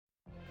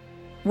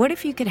What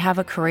if you could have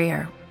a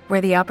career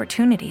where the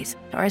opportunities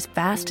are as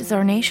vast as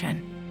our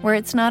nation, where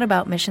it's not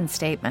about mission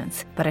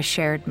statements, but a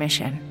shared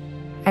mission?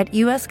 At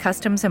U.S.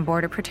 Customs and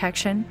Border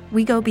Protection,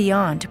 we go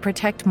beyond to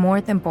protect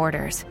more than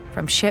borders.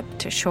 From ship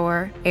to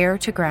shore, air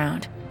to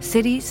ground,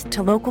 cities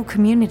to local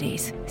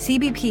communities,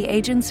 CBP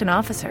agents and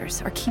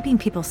officers are keeping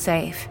people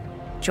safe.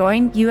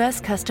 Join U.S.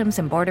 Customs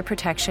and Border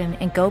Protection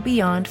and go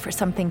beyond for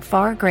something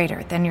far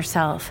greater than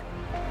yourself.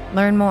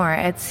 Learn more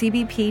at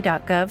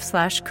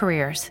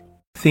cbp.gov/careers.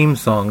 Theme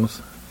songs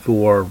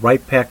for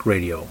Right Pack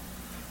Radio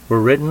were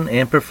written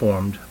and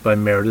performed by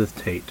Meredith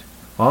Tate.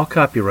 All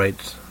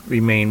copyrights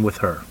remain with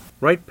her.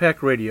 Right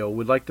Pack Radio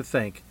would like to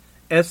thank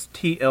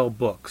STL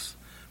Books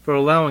for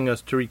allowing us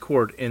to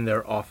record in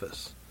their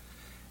office.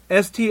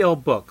 STL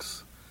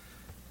Books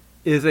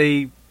is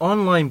an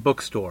online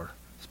bookstore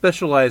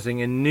specializing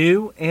in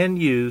new and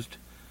used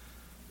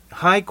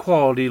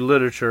high-quality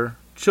literature,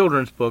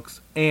 children's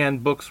books,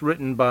 and books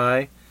written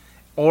by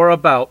or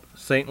about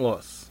St.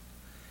 Louis.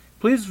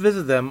 Please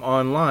visit them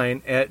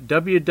online at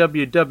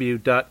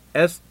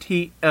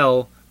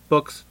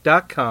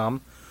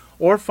www.stlbooks.com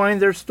or find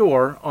their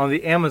store on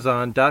the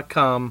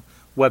Amazon.com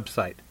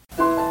website.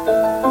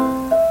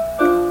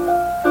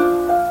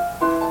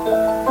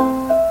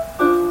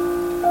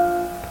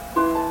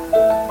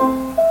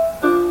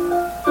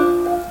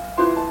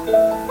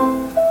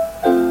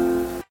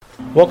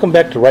 Welcome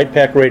back to Right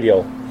Pack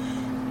Radio.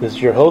 This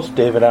is your host,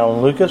 David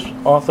Allen Lucas,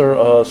 author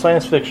of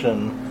science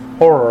fiction,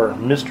 horror,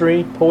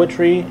 mystery,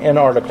 poetry, and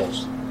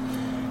articles.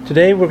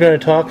 Today we're going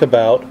to talk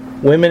about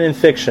women in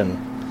fiction,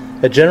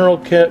 a general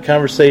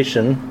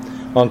conversation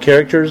on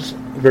characters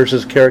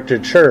versus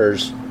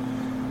caricatures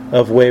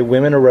of way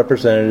women are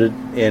represented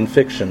in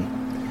fiction.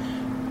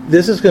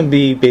 This is going to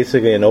be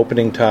basically an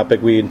opening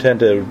topic.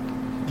 The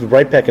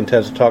Right Pack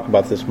intends to talk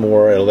about this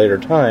more at a later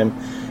time,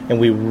 and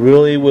we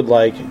really would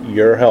like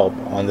your help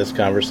on this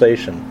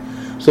conversation.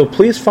 So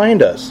please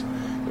find us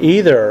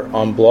either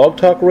on Blog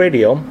Talk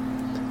Radio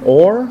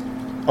or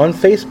on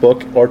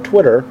Facebook or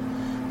Twitter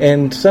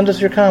and send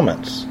us your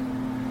comments.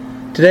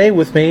 Today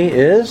with me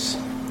is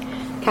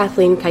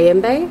Kathleen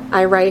Kayembe.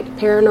 I write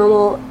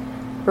paranormal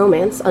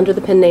romance under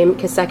the pen name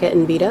Kiseka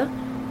Nbita,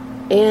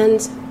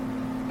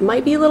 and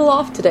might be a little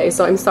off today,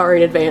 so I'm sorry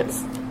in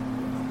advance.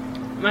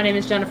 My name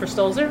is Jennifer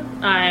Stolzer.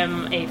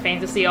 I'm a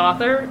fantasy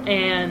author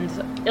and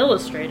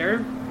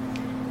illustrator,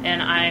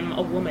 and I'm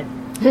a woman.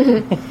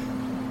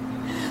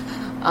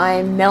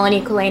 I'm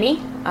Melanie Kulani.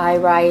 I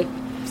write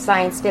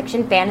science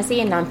fiction, fantasy,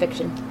 and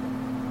nonfiction.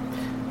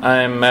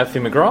 I'm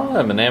Matthew McGraw.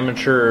 I'm an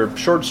amateur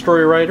short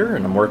story writer,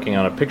 and I'm working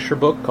on a picture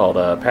book called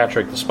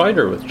Patrick the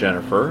Spider with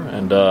Jennifer,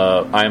 and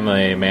I'm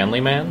a manly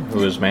man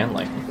who is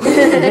manly.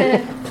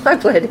 I'm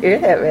glad to hear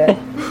that,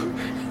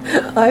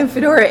 man. I'm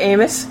Fedora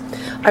Amos.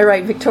 I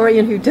write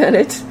Victorian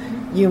whodunit.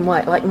 You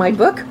might like my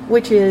book,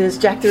 which is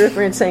Jack the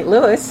Ripper in St.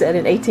 Louis, set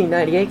in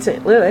 1898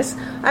 St. Louis.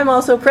 I'm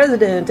also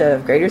president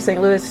of Greater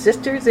St. Louis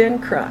Sisters in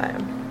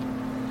Crime.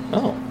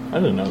 Oh, I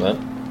didn't know that.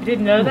 You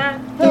didn't know that?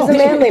 He's a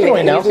manly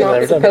man. He's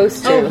not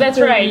supposed to. Oh, that's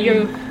right.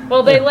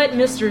 They let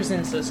misters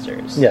and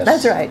sisters. Yes.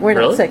 That's right. We're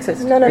Really? not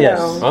sexist. No. Yes.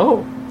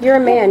 Oh. You're a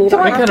man. You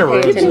don't have to pay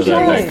attention to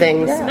Yeah. these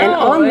things. Yeah. And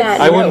on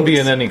that I wouldn't be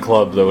note- in any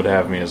club that would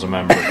have me as a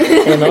member.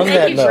 And on Thank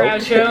that you,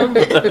 note,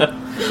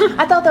 Groucho.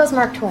 I thought that was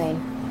Mark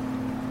Twain.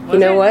 You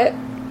know what?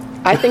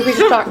 I think we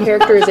should talk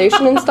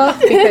characterization and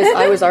stuff, because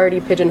I was already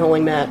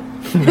pigeonholing that.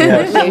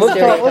 yes. Nice let's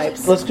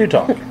stereotypes. let's do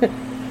talk.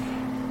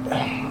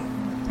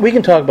 We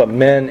can talk about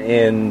men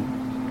in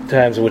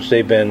times in which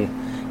they've been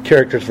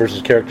characters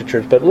versus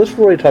caricatures, but let's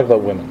really talk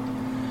about women.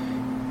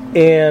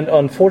 And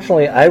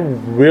unfortunately, I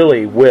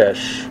really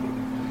wish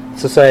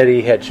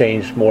society had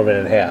changed more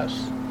than it has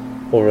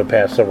over the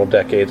past several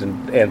decades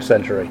and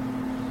century.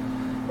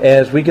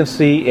 As we can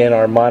see in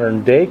our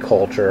modern day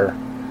culture,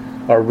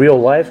 our real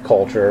life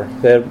culture,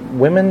 that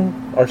women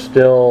are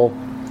still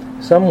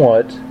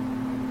somewhat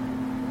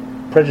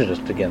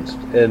prejudiced against.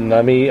 And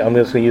I'm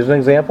just going to use an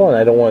example, and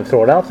I don't want to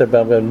throw it out there,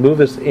 but I'm going to move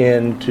this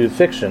into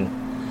fiction.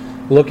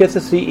 Look at the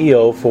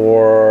CEO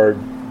for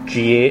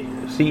GM,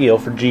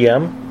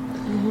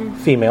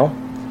 female.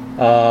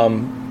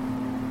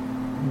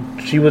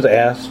 She was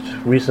asked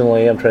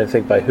recently, I'm trying to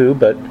think by who,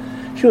 but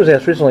she was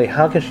asked recently,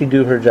 how can she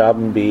do her job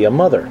and be a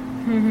mother?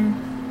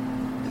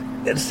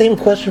 It's the same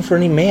question for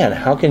any man.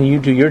 How can you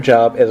do your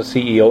job as a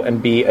CEO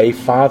and be a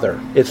father?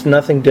 It's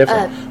nothing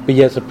different, but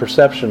yet it's a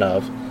perception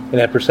of, and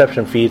that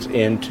perception feeds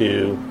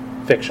into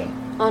fiction.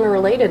 On a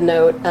related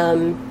note,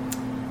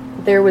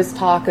 there was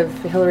talk of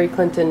Hillary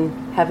Clinton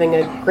having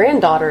a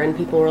granddaughter, and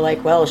people were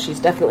like, well, she's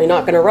definitely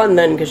not going to run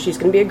then because she's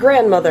going to be a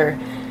grandmother.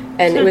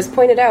 And it was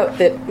pointed out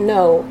that,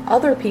 no,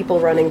 other people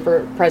running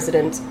for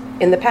president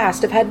in the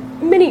past have had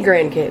many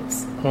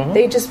grandkids.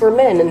 They just were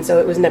men, and so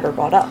it was never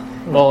brought up.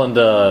 Well,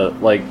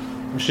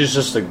 and, she's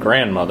just a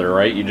grandmother,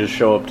 right? You just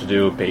show up to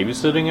do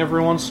babysitting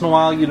every once in a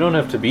while. You don't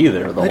have to be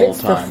there the But whole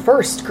it's time. the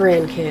first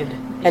grandkid,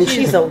 and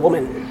she's a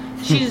woman.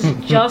 she's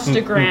just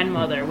a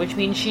grandmother, which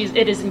means she's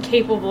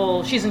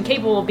incapable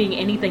of being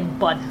anything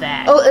but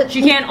that.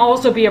 She can't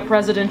also be a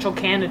presidential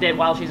candidate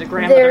while she's a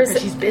grandmother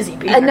because she's busy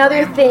being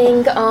another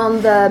thing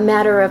on the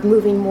matter of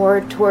moving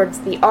more towards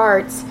the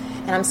arts,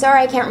 and I'm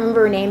sorry I can't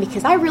remember her name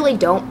because I really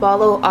don't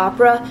follow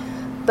opera,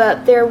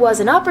 but there was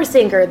an opera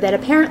singer that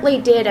apparently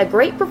did a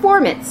great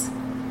performance,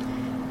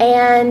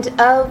 and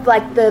of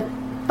like the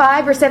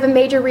 5 or 7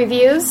 major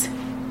reviews,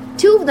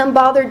 2 of them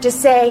bothered to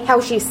say how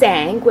she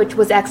sang, which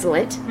was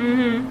excellent.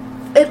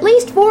 Mm-hmm. At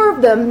least 4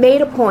 of them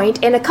made a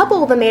point, and a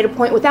couple of them made a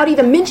point without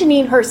even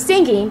mentioning her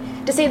singing,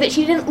 to say that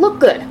she didn't look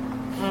good.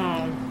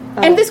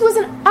 And this was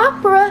an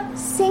opera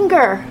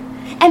singer.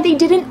 And they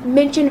didn't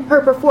mention her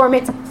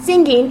performance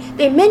singing.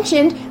 They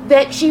mentioned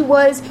that she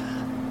was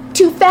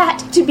too fat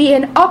to be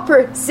an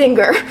opera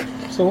singer.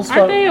 So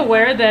aren't they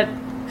aware that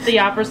the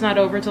opera's not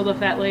over till the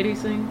fat lady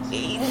sings?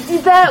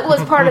 That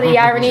was part of the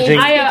irony.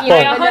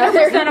 I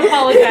 100%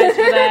 apologize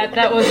for that.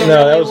 That was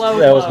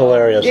that was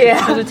hilarious.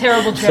 Yeah. It was a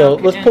terrible joke. So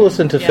let's pull this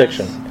into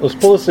fiction. Let's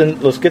pull this in.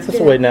 Let's get this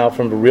away now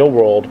from the real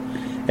world,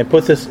 and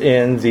put this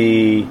in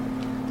the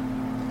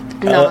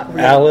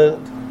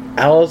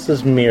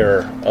Alice's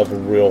mirror of the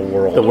real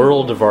world. The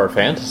world of our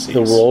fantasies.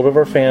 The world of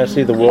our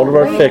fantasy. The world of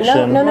our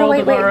fiction.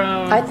 Wait.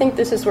 I think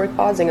this is worth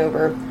pausing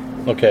over.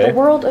 Okay. The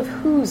world of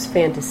whose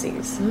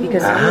fantasies?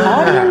 Because the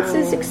audience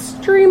is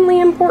extremely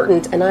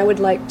important, and I would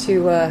like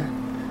to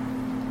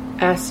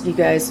ask you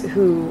guys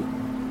who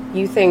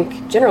you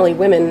think generally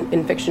women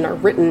in fiction are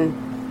written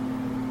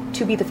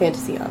to be the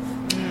fantasy of.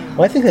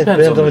 Well, I think that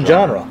depends on the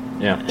genre.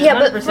 Yeah. Yeah,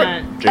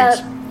 100%.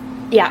 but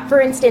for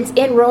instance,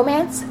 in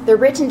romance, they're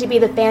written to be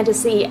the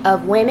fantasy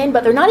of women,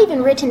 but they're not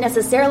even written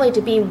necessarily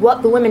to be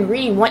what the women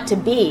reading want to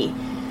be.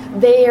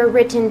 They are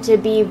written to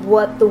be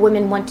what the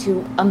women want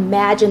to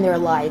imagine their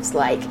lives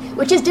like,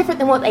 which is different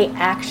than what they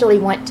actually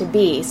want to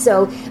be.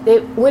 So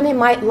the women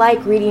might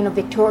like reading a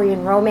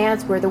Victorian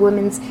romance where the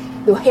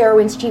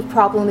heroine's chief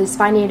problem is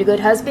finding a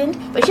good husband,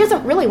 but she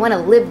doesn't really want to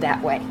live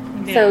that way.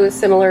 Yeah. So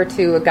similar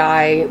to a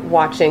guy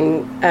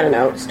watching, I don't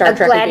know, Star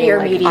Trek and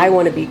being like, I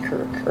want to be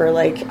Kirk, or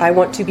like, I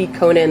want to be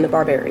Conan the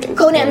Barbarian.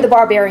 Conan the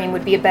Barbarian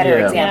would be a better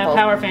example.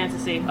 Yeah, power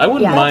fantasy. I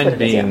wouldn't mind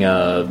being,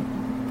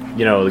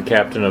 the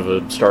captain of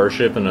a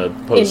starship in a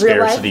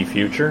post-scarcity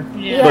future.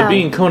 Yeah. But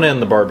being Conan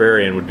the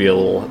Barbarian would be a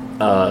little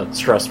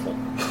stressful,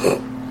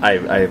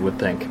 I would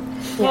think.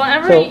 Well,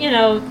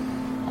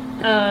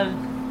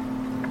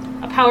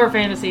 a power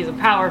fantasy is a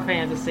power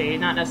fantasy,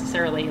 not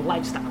necessarily a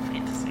lifestyle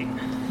fantasy.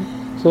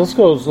 So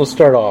let's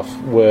start off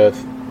with,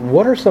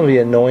 what are some of the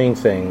annoying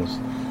things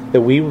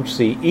that we would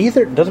see?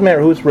 Either, it doesn't matter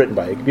who it's written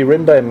by. It could be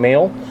written by a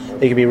male,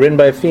 it could be written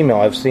by a female.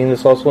 I've seen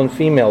this also in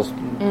females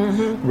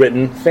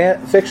written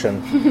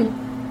fiction.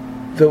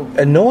 That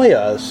annoy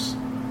us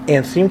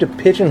and seem to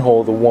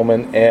pigeonhole the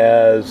woman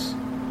as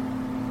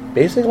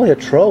basically a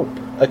trope,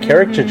 a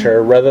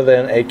caricature rather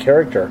than a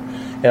character.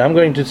 And I'm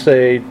going to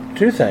say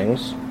 2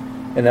 things,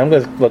 and I'm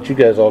going to let you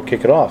guys all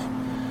kick it off.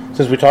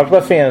 Since we talked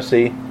about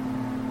fantasy,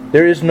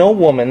 there is no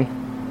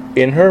woman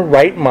in her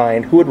right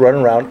mind who would run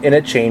around in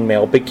a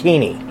chainmail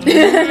bikini.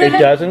 It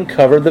doesn't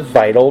cover the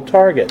vital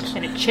targets.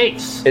 And it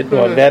chafes.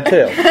 That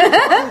too.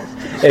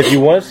 If you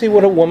want to see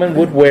what a woman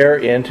would wear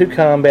into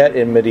combat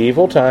in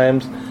medieval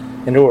times,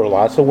 and there were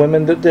lots of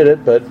women that did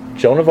it, but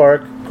Joan of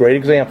Arc, great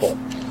example.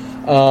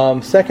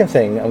 Second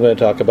thing I'm going to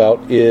talk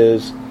about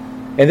is,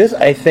 and this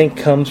I think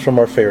comes from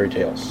our fairy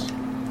tales,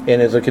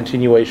 and is a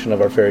continuation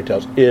of our fairy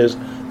tales, is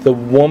the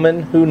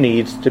woman who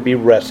needs to be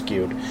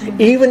rescued.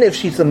 Even if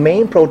she's the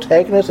main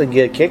protagonist and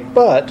get kicked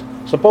butt,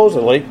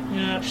 supposedly,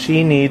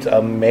 she needs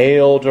a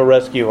male to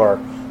rescue her.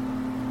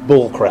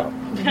 Bullcrap.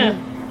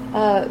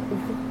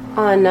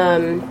 On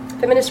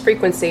Feminist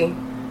Frequency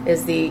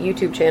is the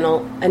YouTube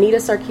channel. Anita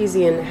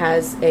Sarkeesian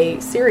has a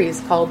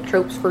series called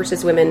Tropes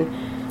versus Women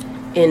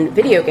in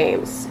Video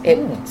Games.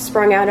 It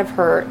sprung out of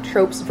her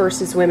Tropes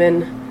versus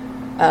Women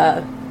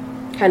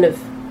kind of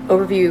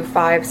overview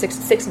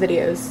 6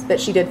 videos that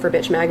she did for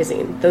Bitch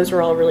Magazine. Those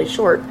were all really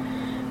short.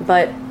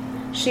 But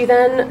she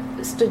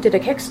then did a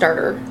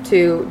Kickstarter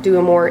to do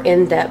a more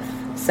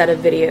in-depth set of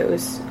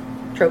videos,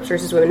 Tropes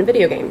versus Women in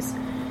Video Games.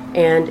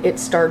 And it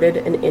started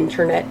an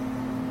internet,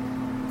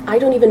 I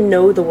don't even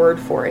know the word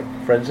for it.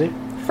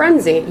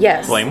 Frenzy,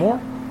 yes. Flame war?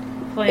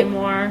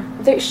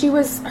 She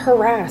was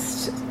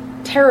harassed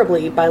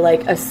terribly by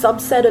like a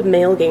subset of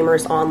male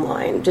gamers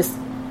online, just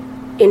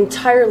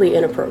entirely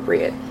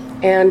inappropriate.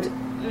 And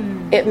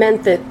it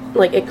meant that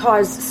like it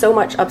caused so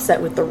much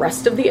upset with the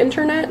rest of the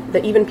internet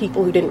that even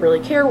people who didn't really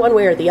care one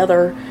way or the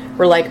other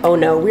were like, oh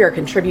no, we are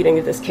contributing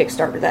to this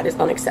Kickstarter. That is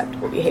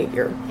unacceptable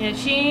behavior. Yeah,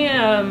 she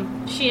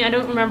I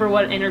don't remember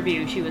what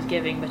interview she was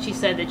giving, but she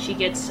said that she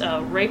gets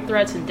rape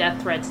threats and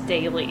death threats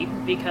daily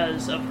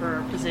because of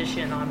her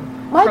position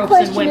on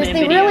tropes and women in video games. My question is,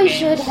 they really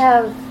should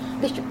have.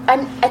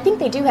 I think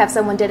they do have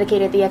someone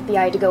dedicated at the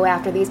FBI to go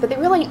after these, but they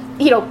really,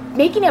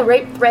 making a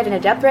rape threat and a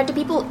death threat to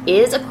people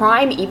is a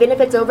crime, even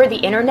if it's over the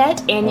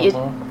internet, and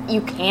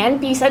you can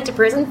be sent to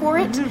prison for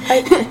it.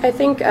 I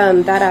think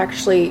that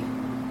actually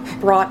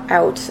brought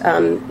out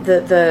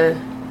the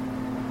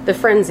the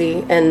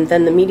frenzy and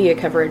then the media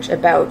coverage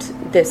about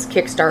this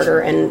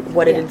Kickstarter and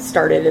what it had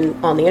started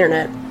on the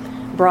internet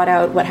brought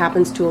out what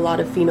happens to a lot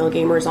of female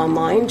gamers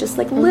online, just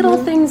like little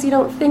things you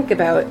don't think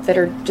about that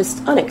are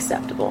just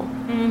unacceptable.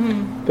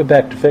 But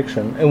back to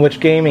fiction, in which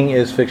gaming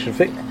is fiction.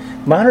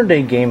 Modern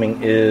day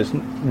gaming is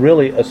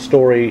really a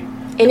story,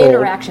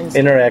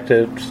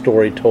 interactive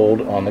story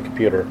told on the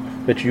computer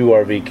that you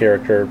are the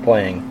character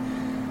playing.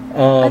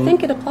 I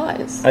think it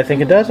applies. I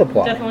think it does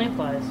apply. Definitely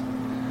applies.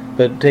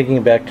 But taking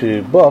it back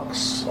to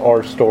books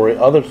or story,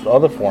 other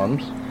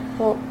forms.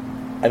 Well,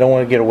 I don't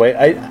want to get away.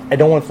 I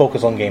don't want to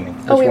focus on gaming.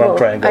 That's we where won't.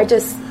 I'm trying to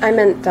go. I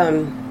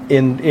meant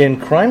in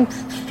crime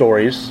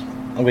stories.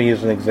 I'm going to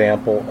use an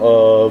example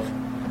of.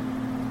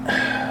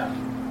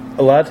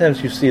 A lot of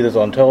times you see this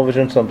on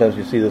television. Sometimes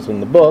you see this in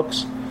the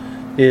books.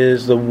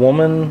 Is the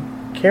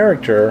woman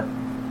character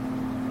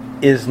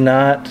is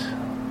not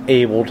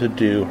able to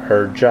do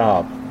her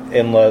job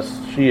unless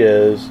she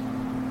is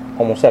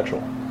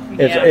homosexual.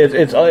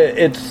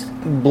 It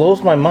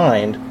blows my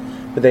mind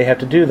that they have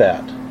to do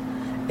that.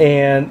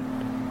 And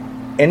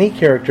any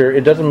character,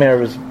 it doesn't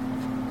matter if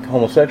it's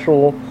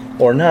homosexual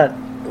or not,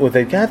 if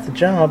they got the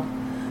job,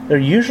 they're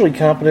usually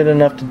competent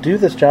enough to do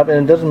this job,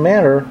 and it doesn't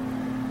matter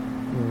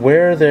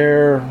where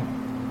their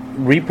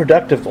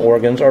reproductive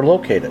organs are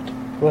located.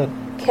 Go ahead.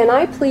 Can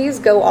I please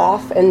go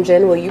off, and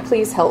Jen, will you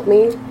please help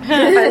me?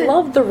 I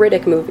love the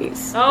Riddick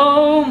movies.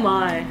 Oh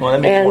my. Well,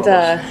 that makes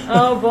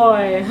oh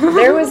boy.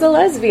 There was a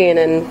lesbian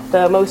in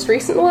the most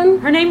recent one.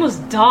 Her name was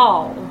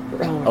Doll.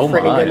 Oh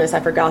friggin' goodness, I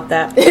forgot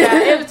that.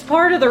 Yeah, it's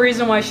part of the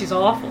reason why she's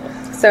awful.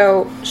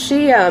 So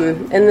she,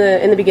 in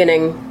the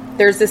beginning,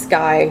 there's this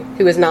guy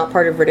who is not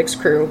part of Riddick's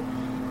crew,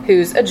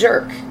 who's a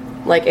jerk,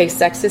 like a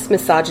sexist,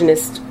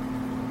 misogynist,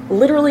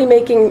 literally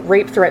making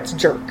rape threats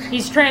jerk.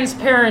 He's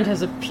transparent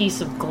as a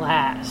piece of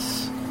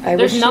glass.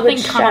 There's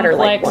nothing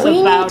complex We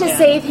need about to him.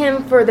 save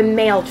him for the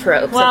male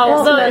tropes.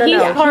 Well,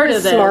 he's part he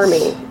of was this.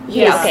 Smarmy.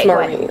 He was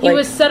smarmy. He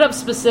was set up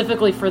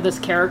specifically for this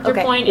character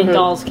point in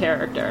Doll's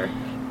character.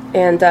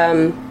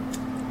 And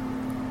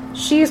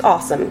she's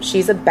awesome.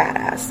 She's a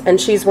badass. And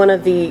she's one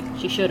of the...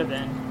 She should have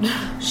been.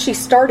 She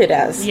started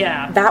as.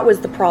 Yeah. That was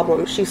the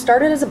problem. She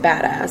started as a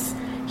badass.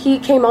 He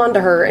came on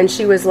to her and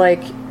she was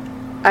like,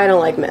 I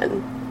don't like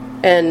men.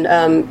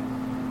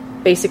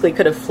 And basically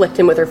could have flicked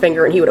him with her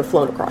finger and he would have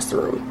flown across the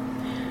room.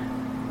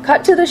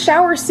 Cut to the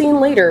shower scene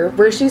later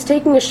where she's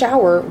taking a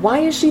shower. Why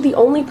is she the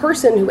only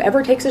person who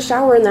ever takes a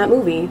shower in that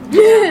movie?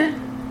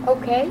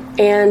 Okay.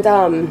 And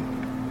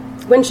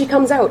when she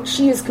comes out,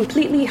 she is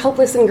completely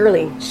helpless and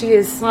girly. She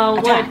is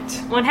attacked.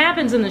 What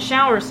happens in the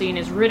shower scene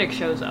is Riddick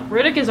shows up.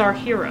 Riddick is our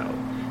hero.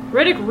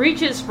 Riddick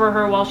reaches for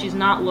her while she's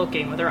not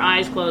looking, with her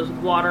eyes closed,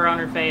 with water on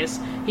her face.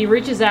 He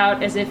reaches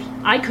out as if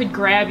I could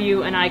grab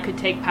you and I could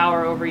take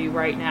power over you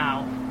right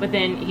now. But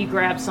then he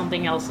grabs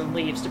something else and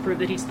leaves to prove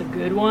that he's the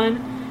good one.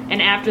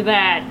 And after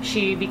that,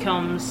 she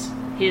becomes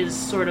his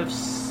sort of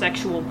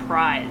sexual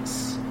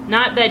prize.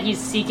 Not that he's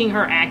seeking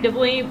her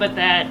actively, but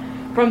that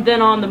from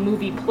then on the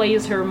movie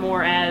plays her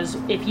more as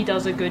if he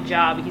does a good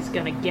job, he's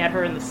going to get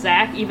her in the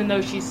sack, even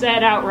though she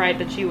said outright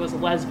that she was a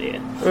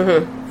lesbian.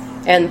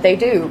 Mm-hmm. And they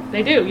do.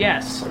 They do,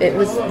 yes. It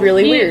was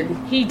really weird.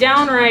 He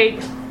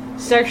downright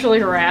sexually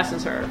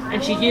harasses her,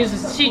 and she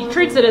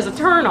treats it as a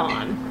turn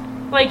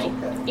on. Like,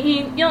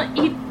 he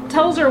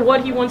tells her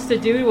what he wants to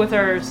do with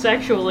her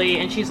sexually,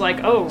 and she's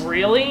like, oh,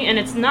 really? And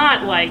it's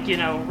not like,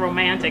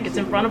 romantic. It's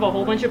in front of a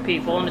whole bunch of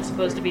people, and it's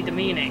supposed to be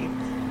demeaning.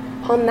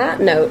 On that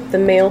note, the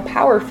male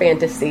power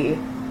fantasy,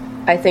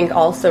 I think,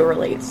 also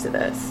relates to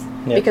this.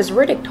 Yep. Because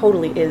Riddick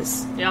totally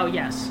is. Oh,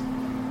 yes.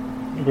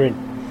 Agreed.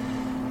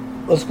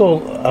 Let's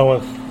go. I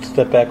want to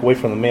step back away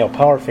from the male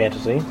power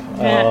fantasy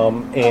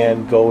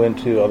and go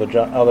into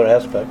other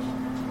aspects.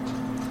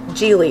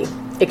 Geely,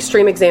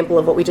 extreme example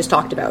of what we just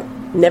talked about.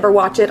 Never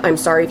watch it. I'm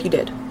sorry if you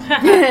did.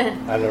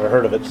 I've never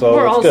heard of it, so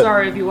we're all good.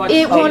 sorry if you watched it.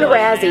 It won a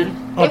Razzie.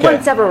 Okay. It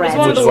won several Razzies. It's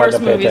one of the worst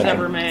movies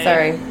ever made.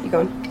 Sorry, you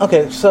going?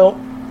 Okay, so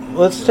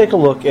let's take a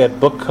look at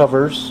book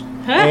covers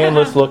and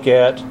let's look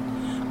at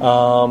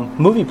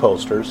movie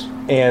posters,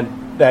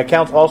 and that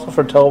counts also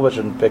for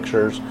television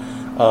pictures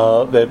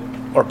that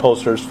are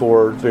posters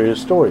for various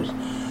stories.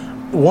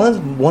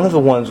 One of the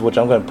ones which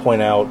I'm going to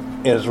point out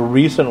is a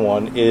recent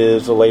one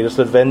is the latest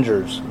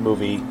Avengers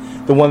movie,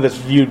 the one that's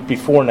viewed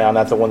before now,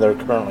 not the one they're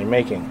currently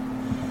making.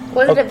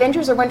 Was it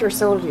Avengers or Winter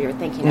Soldier you're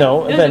thinking of?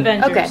 No, it was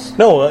Avengers. Okay.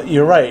 No,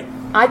 you're right.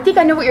 I think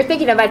I know what you're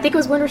thinking of. I think it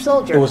was Winter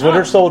Soldier. It was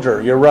Winter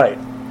Soldier. You're right.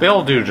 They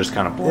all do just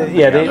kind of blend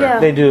Yeah, together.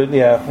 they do.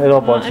 Yeah, it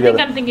all blends I together.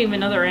 think I'm thinking of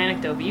another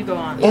anecdote, but you go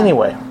on.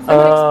 Anyway,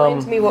 Someone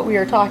explain to me what we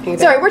were talking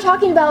about. Sorry, we're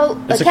talking about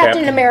It's a a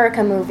Captain Captain.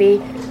 America movie,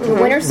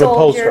 Winter The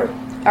Soldier. poster.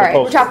 All right, The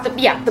we're poster.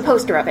 talking the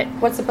poster of it.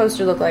 What's the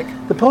poster look like?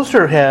 the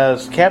poster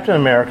has Captain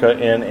America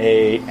in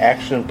a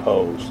action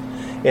pose.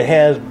 It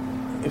has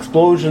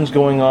explosions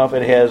going off.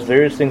 It has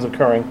various things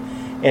occurring,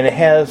 and it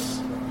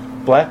has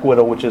Black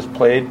Widow, which is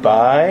played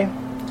by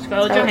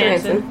Scarlett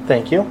Johansson.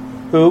 thank you,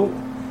 who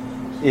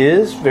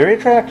is very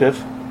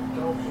attractive,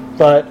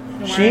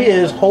 she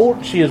is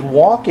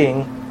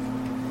walking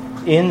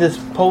in this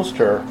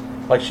poster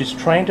like she's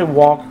trying to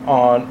walk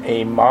on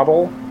a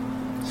model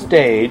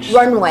stage.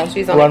 Runway.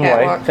 She's on a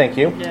catwalk. Thank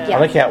you. Yeah.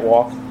 On a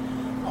catwalk,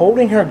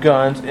 holding her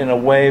guns in a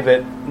way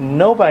that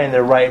nobody in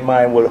their right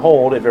mind would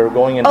hold if they were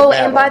going into battle.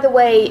 And by the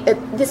way,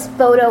 this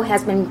photo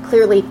has been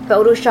clearly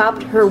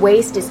photoshopped. Her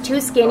waist is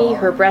too skinny,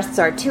 her breasts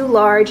are too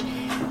large.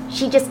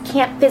 She just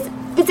can't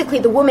physically,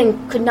 the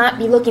woman could not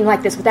be looking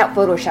like this without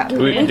Photoshop.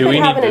 We could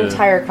have an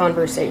entire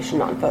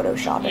conversation on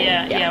Photoshopping.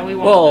 Yeah, we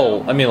won't.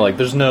 Well, I mean, like,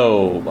 there's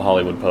no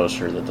Hollywood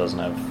poster that doesn't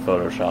have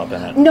Photoshop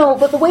in it. No,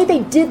 but the way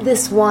they did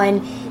this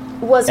one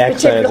was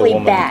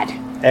particularly bad.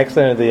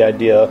 Accented the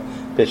idea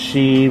that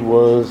she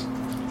was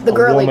The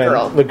girly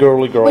girl. The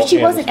girly girl. But she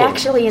wasn't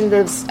actually in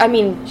the. I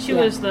mean, She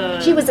was the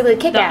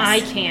Kick-Ass. The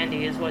eye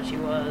candy is what she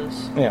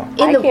was. Yeah. In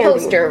the Eye candy.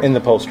 poster. In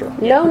the poster.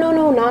 No,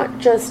 not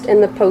just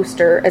in the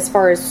poster as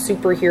far as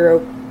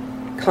superhero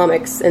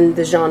comics and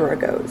the genre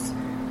goes.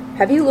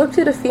 Have you looked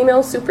at a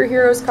female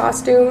superhero's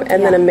costume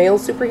and then a male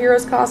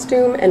superhero's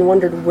costume and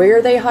wondered where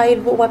they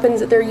hide what weapons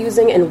that they're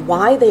using and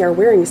why they are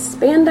wearing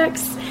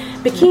spandex,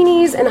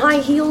 bikinis, and high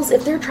heels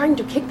if they're trying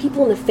to kick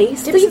people in the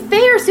face? To be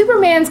fair,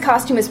 Superman's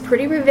costume is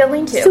pretty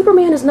revealing too.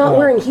 Superman is not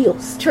wearing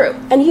heels. True.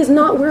 And he's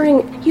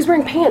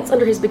wearing pants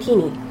under his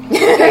bikini.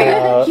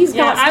 He's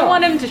got I stuff.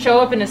 want him to show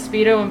up in a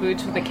Speedo and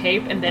boots with a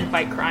cape and then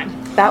fight crime.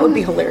 That would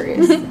be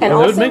hilarious. And would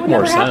also, make it would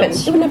more never happen.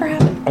 sense. It would never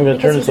happen. I'm going to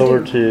turn this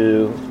over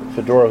to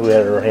Fedora, who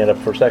had her hand up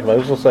for a second. But I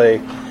was going to say,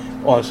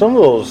 on some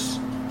of those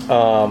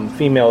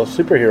female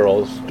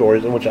superhero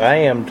stories, in which I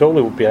am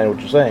totally behind what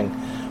you're saying,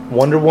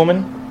 Wonder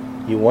Woman,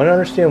 you want to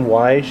understand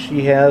why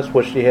she has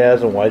what she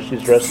has and why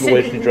she's dressed the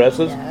way she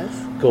dresses?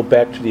 Go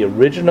back to the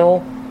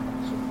original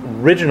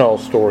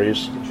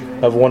stories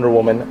of Wonder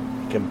Woman.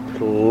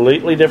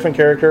 Completely different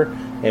character.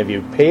 And if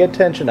you pay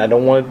attention, I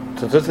don't want,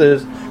 since this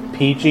is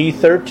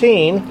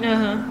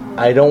PG-13,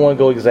 I don't want to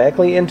go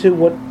exactly into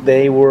what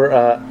they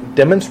were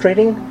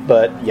demonstrating,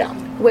 but yeah.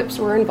 Whips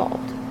were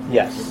involved.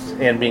 Yes,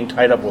 and being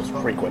tied up was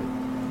frequent.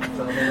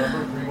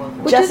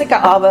 Jessica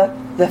Alba,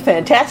 the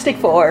Fantastic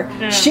Four,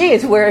 she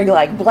is wearing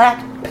like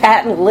black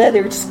patent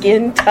leather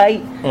skin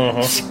tight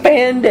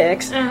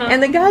spandex,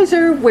 and the guys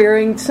are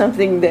wearing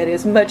something that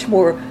is much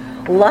more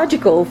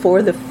logical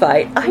for the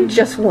fight. I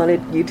just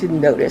wanted you to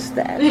notice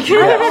that.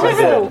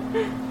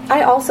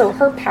 I also,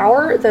 her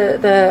power, the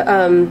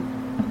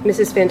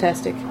Mrs.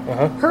 Fantastic,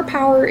 her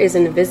power is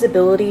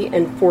invisibility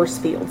and force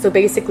field. So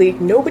basically,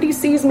 nobody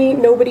sees me,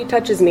 nobody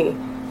touches me.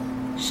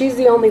 She's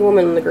the only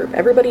woman in the group.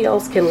 Everybody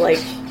else can, like...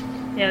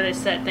 Yeah, they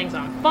set things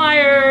on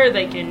fire,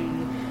 they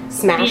can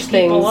smash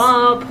beat people things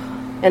up.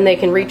 And they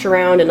can reach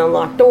around and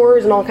unlock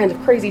doors and all kinds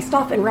of crazy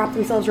stuff and wrap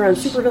themselves around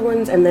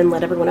supervillains and then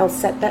let everyone else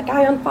set that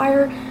guy on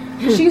fire.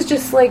 She's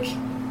just like,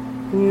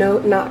 no,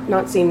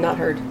 not seen, not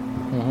heard.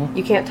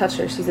 You can't touch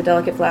her. She's a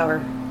delicate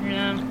flower.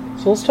 Yeah.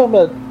 So let's talk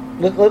about,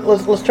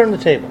 let's turn the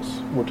tables.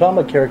 We're talking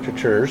about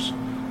caricatures.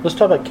 Let's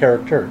talk about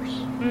characters.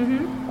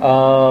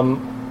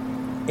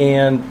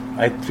 And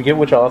I forget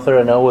which author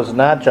I know was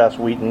not Joss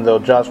Whedon, though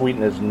Joss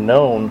Whedon is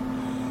known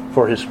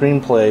for his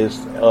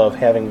screenplays of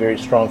having very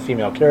strong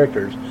female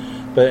characters.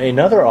 But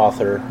another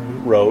author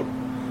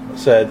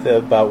said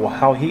about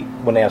how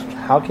when asked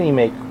how can he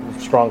make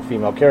strong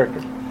female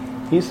characters,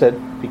 he said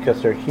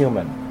because they're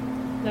human.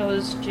 That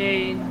was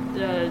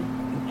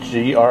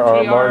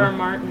G.R.R.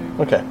 Martin.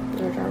 Okay.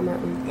 George R. R.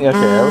 Martin. Okay, I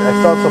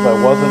thought so, but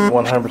I wasn't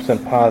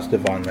 100%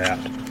 positive on that.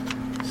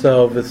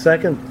 So the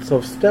step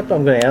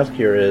I'm going to ask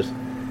here is,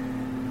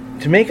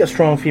 to make a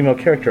strong female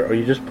character, are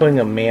you just putting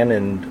a man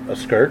in a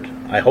skirt?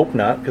 I hope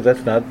not, because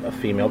that's not a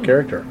female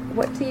character.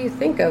 What do you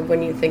think of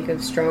when you think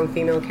of strong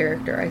female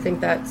character? I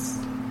think that's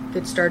a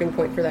good starting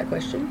point for that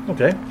question.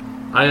 Okay.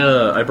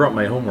 I brought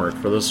my homework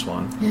for this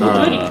one.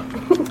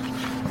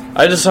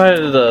 I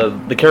decided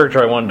the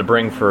character I wanted to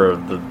bring for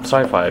the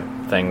sci-fi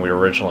thing we were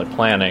originally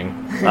planning.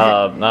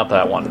 Not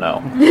that one, no.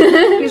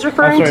 He's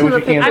referring to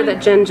a picture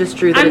that Jen just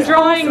drew. I'm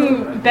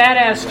drawing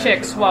badass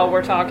chicks while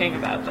we're talking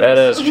about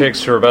this. Badass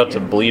chicks who are about to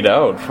bleed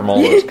out from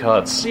all those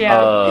cuts.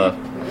 Yeah.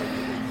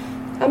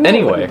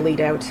 Anyway.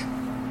 Bleed out.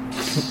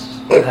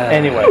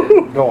 Anyway,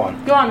 go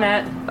on. Go on,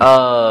 Matt.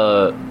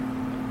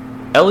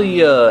 Ellie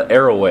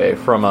Arroway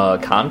from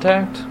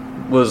Contact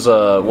was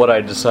what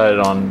I decided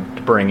on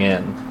to bring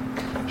in.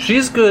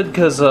 She's good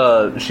because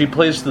she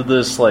plays to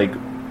this like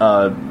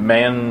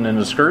man in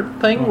a skirt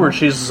thing where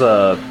she's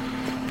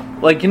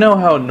like, you know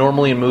how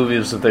normally in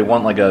movies if they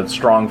want like a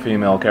strong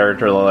female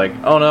character they're like,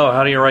 oh no,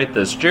 how do you write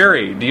this?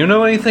 Jerry, do you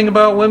know anything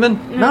about women?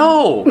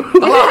 No.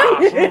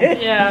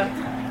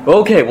 Yeah.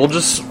 Okay,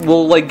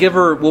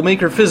 we'll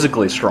make her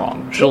physically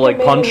strong. She'll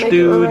like punch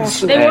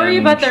dudes. They worry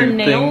and about their shoot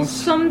nails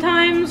things.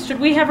 sometimes. Should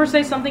we have her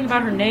say something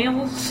about her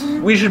nails?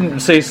 We should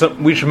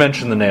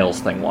mention the nails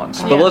thing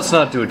once, but let's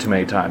not do it too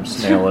many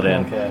times. Nail it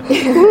in. Okay.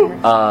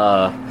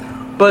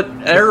 But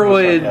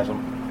Arrowhead,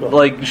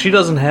 like, she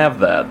doesn't have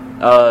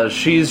that.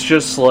 She's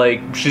just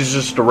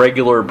a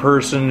regular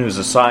person who's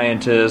a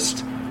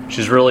scientist.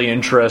 She's really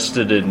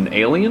interested in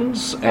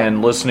aliens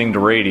and listening to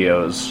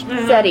radios.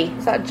 SETI.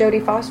 Is that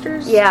Jodie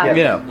Foster's? Yeah.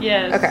 Yeah.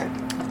 Yes. Okay.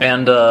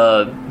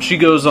 And she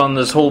goes on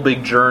this whole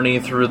big journey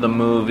through the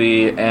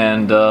movie,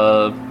 and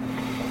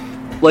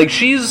like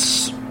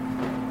she's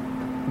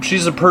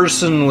a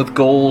person with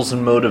goals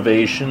and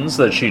motivations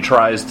that she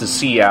tries to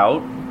see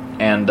out,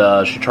 and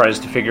she tries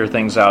to figure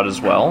things out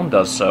as well, and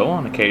does so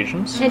on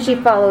occasions. And she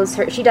follows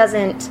her. She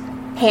doesn't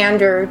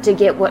pander to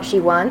get what she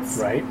wants.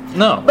 Right.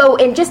 No. Oh,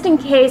 and just in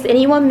case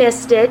anyone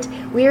missed it,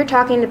 we were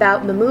talking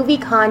about the movie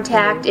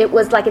Contact. It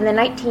was like in the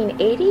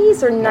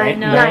 1980s or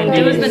 90s?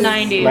 It was the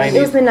 90s. It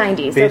was the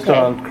 90s, Based okay.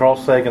 on Carl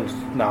Sagan's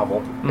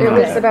novel. It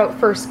was about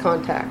first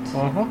contact.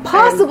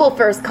 Possible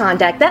first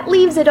contact. That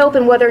leaves it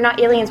open whether or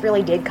not aliens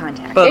really did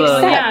contact. But,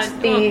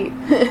 Except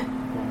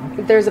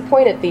there's a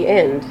point at the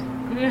end.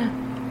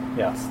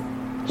 Yes.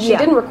 She Yeah.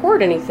 didn't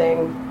record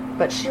anything,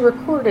 but she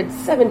recorded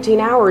 17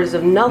 hours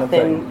of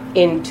nothing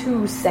in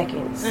 2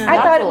 seconds. I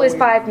thought it was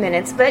 5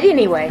 minutes, but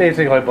anyway.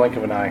 Basically like blink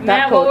of an eye.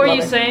 Matt, what were you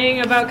love it. saying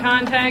about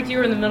Contact? You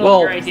were in the middle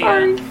Well, of your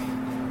idea.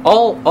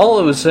 All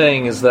I was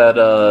saying is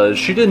that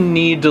she didn't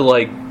need to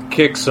like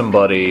kick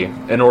somebody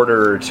in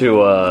order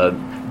to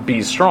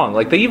be strong.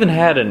 Like they even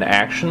had an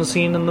action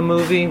scene in the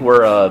movie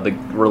where the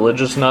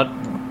religious nut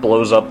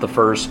blows up the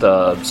first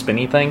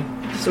spinny thing.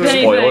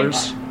 Spinny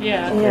Spoilers. thing.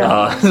 Yeah.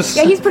 Yeah,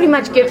 he's pretty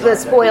much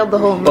spoiled the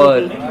whole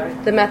movie.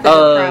 But The method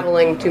of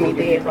traveling to meet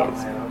the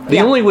aliens. the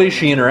only way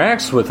she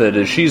interacts with it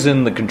is she's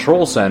in the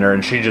control center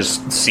and she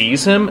just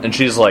sees him and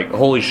she's like,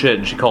 "Holy shit!"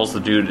 And she calls the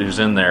dude who's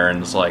in there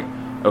and is like,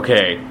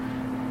 "Okay,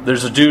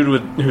 there's a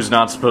dude who's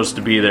not supposed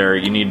to be there.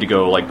 You need to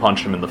go like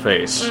punch him in the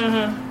face."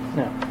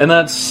 Yeah. And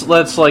that's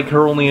like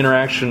her only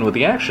interaction with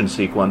the action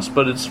sequence,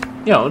 but it's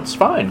it's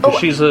fine because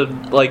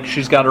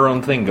she's got her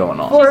own thing going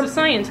on. She's a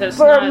scientist,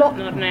 not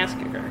an ass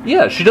kicker.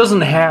 Yeah, she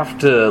doesn't have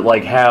to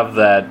like have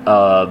that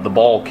the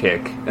ball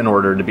kick in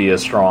order to be a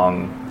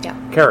strong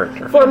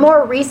character. For a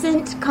more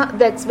recent,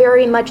 that's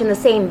very much in the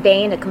same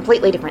vein, a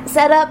completely different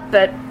setup,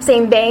 but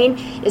same vein,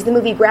 is the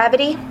movie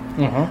Gravity.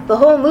 Mm-hmm. The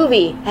whole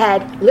movie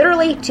had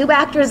literally 2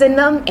 actors in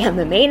them, and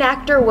the main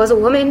actor was a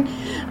woman,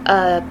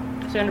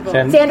 Sandra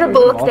Bullock. Sandra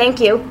Bullock, thank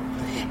you.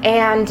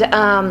 And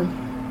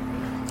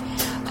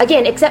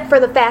again, except for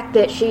the fact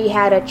that she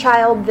had a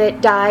child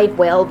that died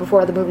well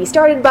before the movie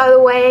started, by the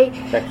way.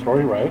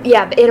 Backstory, right?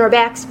 Yeah, in her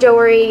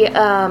backstory,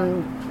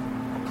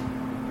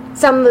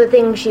 some of the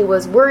things she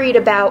was worried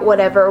about,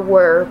 whatever,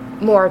 were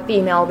more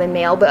female than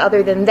male. But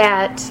other than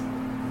that,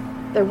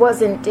 there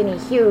wasn't any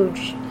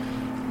huge...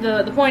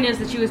 The point is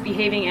that she was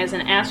behaving as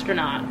an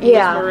astronaut who was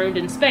marooned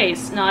in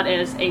space, not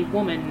as a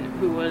woman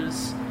who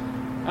was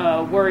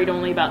worried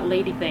only about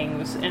lady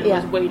things and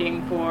was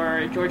waiting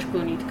for George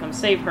Clooney to come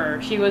save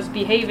her. She was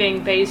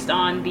behaving based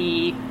on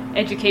the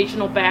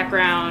educational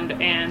background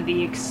and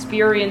the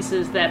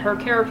experiences that her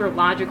character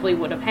logically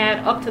would have had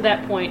up to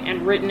that point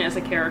and written as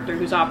a character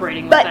who's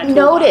operating with that But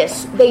toolbox.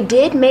 notice, they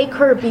did make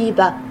her be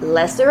the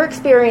lesser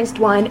experienced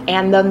one,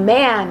 and the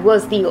man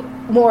was the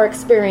more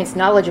experienced,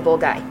 knowledgeable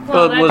guy.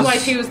 Well, But that's why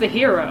she was the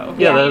hero.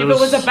 Yeah, that if it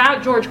was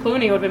about George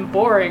Clooney, it would have been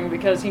boring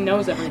because he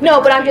knows everything.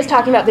 No, but I'm just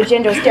talking about the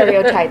gender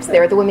stereotypes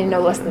there. The women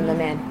no less than the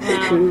men.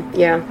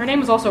 Yeah. Her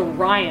name was also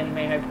Ryan,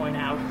 may I point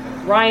out.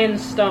 Ryan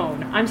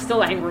Stone. I'm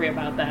still angry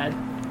about that.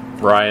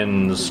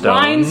 Ryan Stones.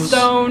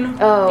 Rhinestone.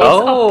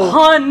 Oh. A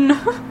pun.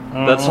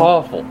 That's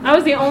awful. I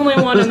was the only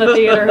one in the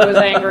theater who was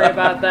angry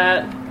about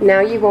that. Now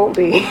you won't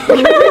be.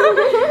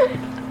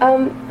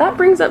 That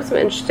brings up some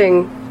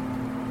interesting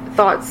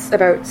thoughts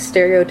about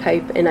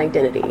stereotype and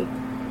identity.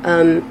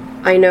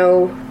 I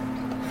know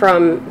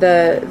from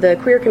the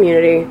queer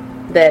community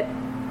that,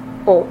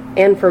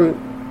 and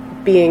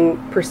from being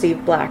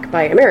perceived black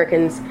by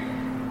Americans,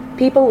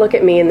 people look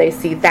at me and they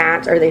see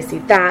that or they see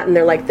that and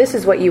they're like, this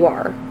is what you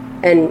are.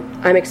 And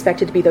I'm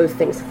expected to be those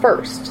things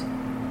first.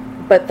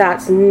 But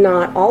that's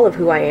not all of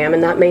who I am,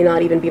 and that may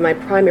not even be my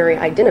primary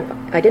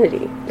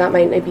identity. That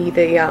might not be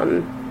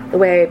the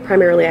way I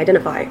primarily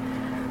identify.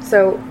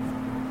 So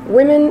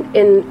women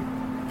in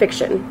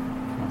fiction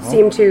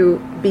seem to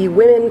be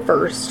women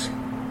first,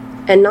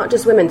 and not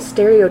just women,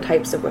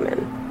 stereotypes of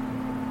women.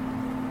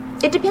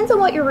 It depends on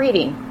what you're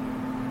reading.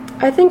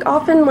 I think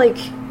often, like,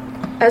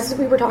 as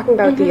we were talking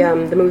about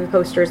the movie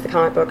posters, the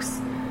comic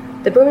books,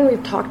 the women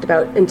we've talked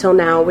about until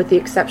now, with the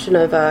exception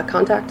of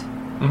Contact.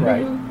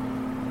 Right.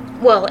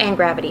 Well, and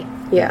Gravity.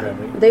 Yeah.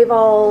 Gravity. They've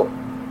all,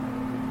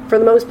 for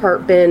the most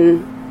part,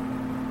 been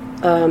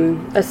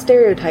a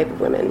stereotype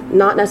of women.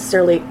 Not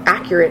necessarily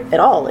accurate at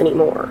all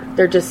anymore.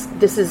 They're just,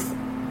 this is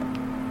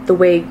the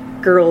way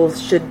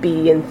girls should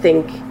be and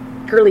think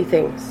girly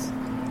things.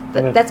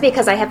 But that's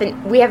because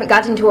we haven't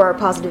gotten to our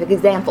positive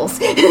examples.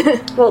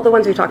 Well, the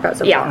ones we talked about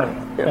so far.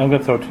 I'm going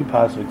to throw 2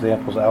 positive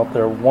examples out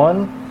there.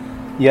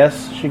 One,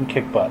 yes, she can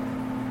kick butt.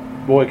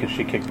 Boy, can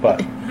she kick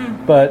butt.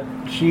 But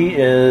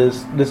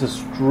this is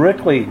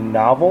strictly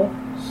novel,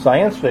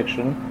 science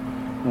fiction,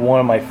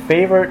 one of my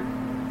favorite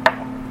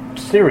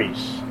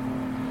series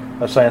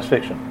of science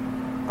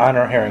fiction,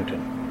 Honor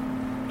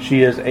Harrington.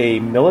 She is a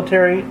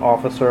military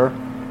officer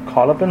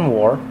caught up in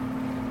war.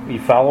 You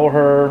follow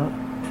her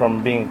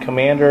from being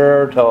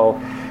commander till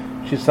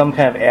she's some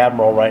kind of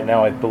admiral right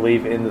now, I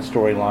believe, in the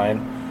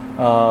storyline.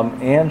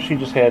 And she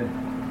just had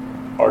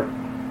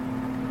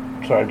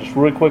just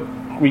really quick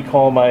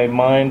recall my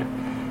mind.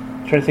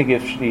 I'm trying to think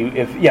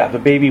if the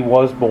baby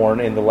was born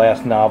in the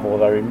last novel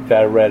that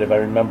I read, if I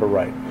remember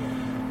right.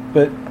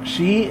 But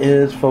she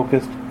is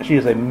focused. She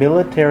is a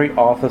military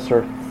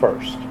officer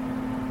first.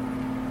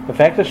 The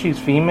fact that she's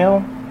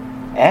female,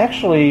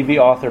 actually, the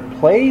author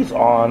plays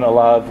on a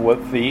lot of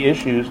what the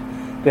issues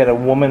that a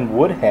woman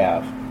would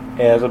have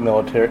as in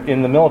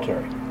the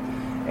military.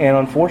 And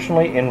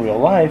unfortunately, in real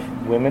life,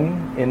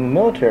 women in the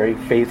military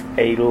face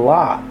a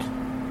lot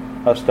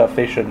of stuff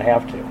they shouldn't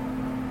have to.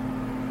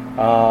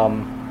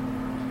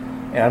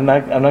 And I'm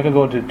not going to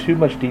go into too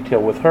much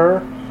detail with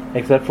her,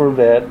 except for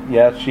that,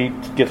 yes, she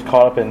gets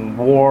caught up in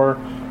war.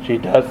 She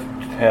does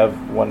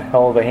have one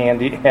hell of a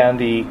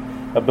handy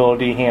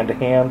ability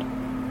hand-to-hand.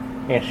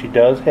 And she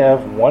does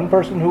have one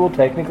person who will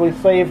technically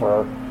save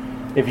her,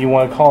 if you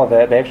want to call it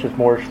that. They actually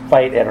more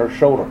fight at her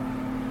shoulder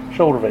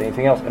than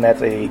anything else. And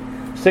that's a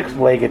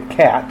 6-legged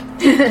cat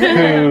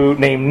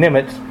named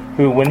Nimitz,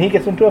 who, when he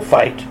gets into a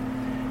fight,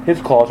 his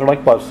claws are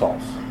like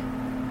buzzsaws.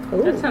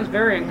 Ooh. That sounds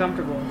very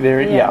uncomfortable.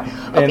 Yeah.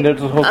 Okay. And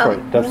there's the whole story.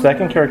 The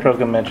second character I was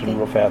going to mention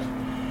real fast.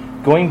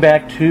 Going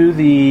back to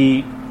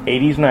the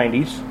 80s,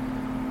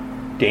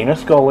 90s, Dana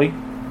Scully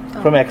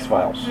from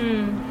X-Files.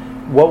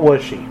 What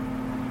was she?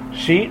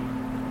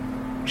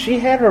 She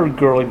had her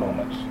girly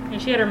moments. And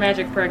she had her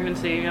magic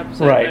pregnancy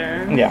episode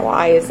there. Yeah.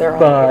 Why is there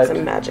always a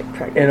magic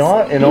pregnancy?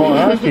 In all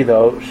honesty,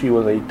 though, she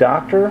was a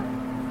doctor,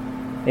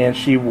 and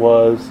she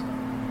was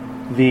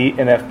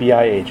an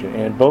FBI agent.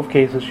 And in both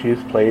cases,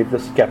 she's played the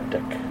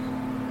skeptic.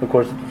 Of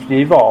course,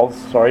 she evolves.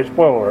 Sorry,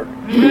 spoiler alert.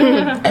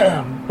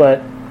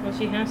 But well,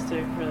 she has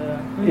to. For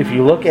the if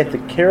you look at the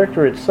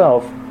character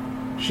itself,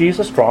 she's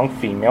a strong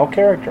female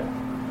character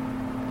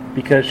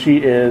because she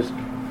is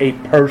a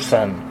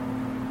person.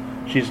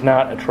 She's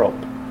not a trope.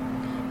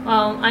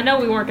 Well, I know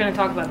we weren't going to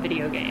talk about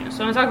video games,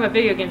 so I'm going to talk about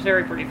video games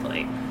very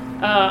briefly.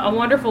 A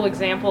wonderful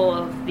example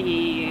of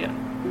the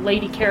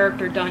lady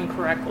character done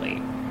correctly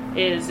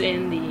is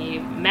in the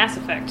Mass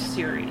Effect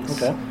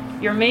series. Okay.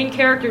 Your main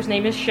character's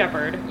name is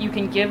Shepard. You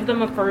can give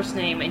them a first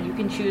name, and you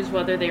can choose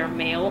whether they are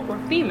male or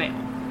female.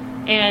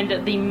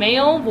 And the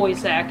male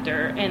voice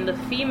actor and the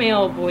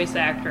female voice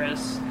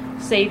actress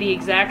say the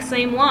exact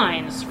same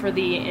lines for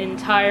the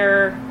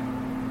entire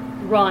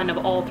run of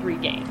all 3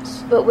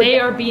 games. But they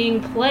are being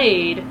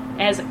played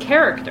as a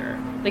character.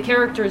 The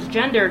character's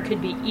gender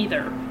could be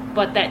either,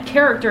 but that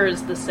character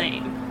is the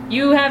same.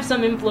 You have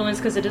some influence,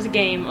 because it is a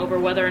game, over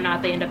whether or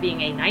not they end up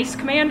being a nice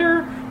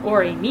commander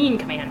or a mean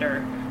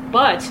commander.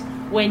 But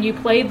when you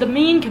play the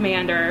mean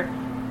commander,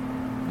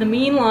 the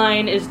mean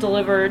line is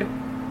delivered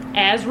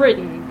as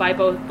written by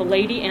both the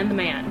lady and the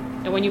man.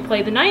 And when you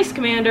play the nice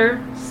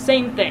commander,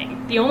 same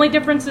thing. The only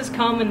differences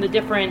come in the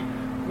different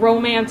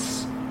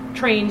romance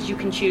trains you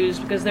can choose,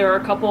 because there are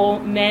a couple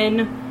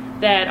men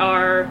that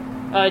are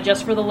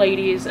just for the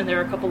ladies, and there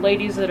are a couple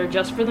ladies that are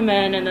just for the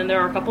men, and then there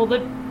are a couple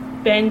that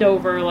bend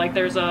over, like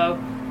there's a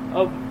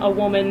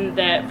woman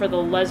that for the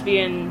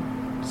lesbian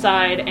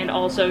side, and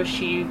also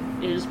she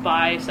is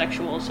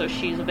bisexual, so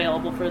she's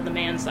available for the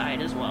man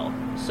side as well.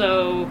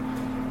 So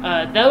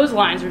those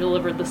lines are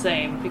delivered the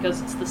same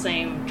because it's the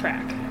same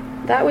track.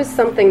 That was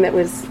something that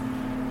was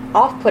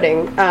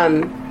off-putting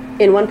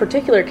in one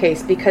particular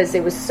case because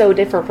it was so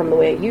different from the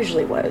way it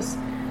usually was.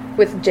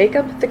 With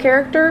Jacob, the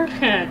character...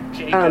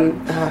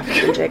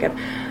 Jacob.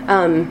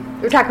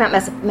 We're talking about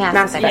Mass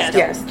Effect.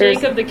 Yes.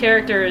 Jacob, the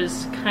character,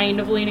 is kind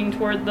of leaning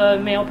toward the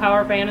male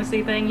power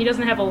fantasy thing. He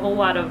doesn't have a whole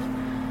lot of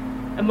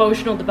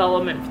emotional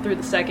development through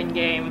the second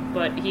game,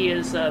 but he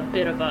is a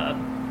bit of a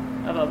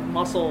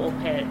muscle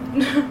head.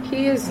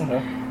 He is.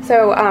 Mm-hmm.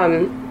 So,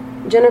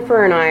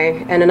 Jennifer and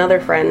I and another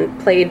friend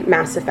played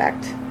Mass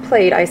Effect.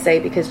 Played, I say,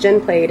 because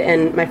Jen played,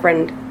 and my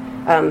friend,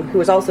 who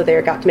was also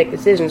there, got to make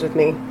decisions with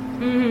me.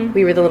 Mm-hmm.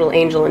 We were the little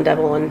angel and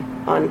devil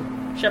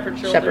on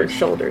Shepard's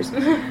shoulders.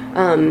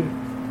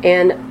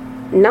 And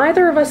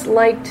neither of us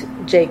liked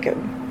Jacob.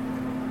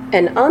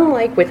 And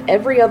unlike with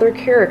every other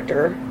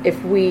character,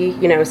 if we,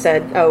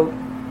 said, oh,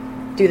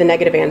 do the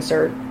negative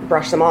answer,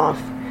 brush them off,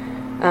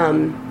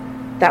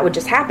 that would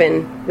just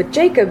happen. With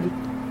Jacob,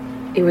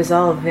 it was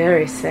all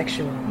very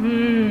sexual.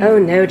 Oh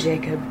no,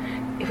 Jacob.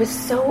 It was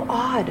so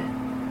odd.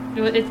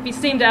 It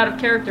seemed out of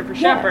character for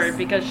Shepard,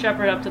 because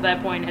Shepard up to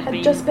that point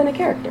had just been a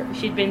character.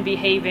 She'd been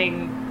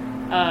behaving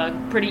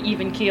pretty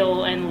even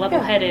keel and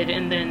level-headed,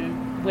 and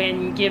then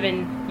when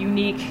given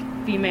unique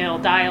female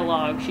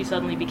dialogue, she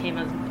suddenly became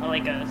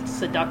a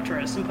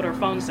seductress and put her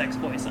phone sex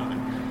voice on.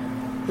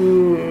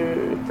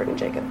 Friggin'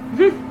 Jacob.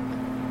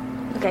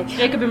 Okay.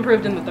 Jacob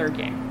improved in the third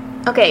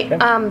game. Okay.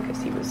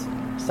 Because he was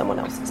someone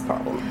else's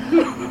problem.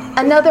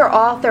 Another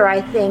author,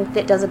 I think,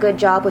 that does a good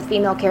job with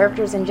female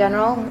characters in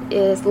general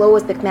is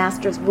Lois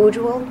McMaster's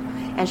Bourgeois,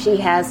 and she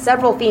has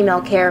several female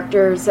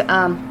characters,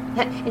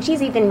 and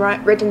she's even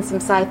written some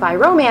sci-fi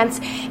romance,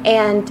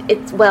 and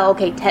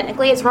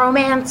technically it's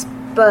romance,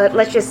 but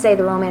let's just say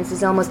the romance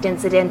is almost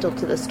incidental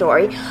to the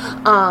story.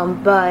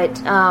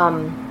 But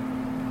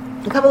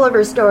a couple of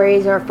her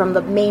stories are from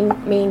the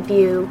main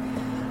view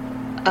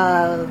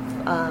of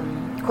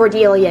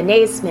Cordelia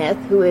Naismith,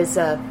 who is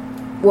a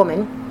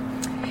woman,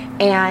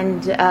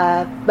 and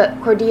but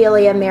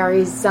Cordelia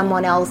marries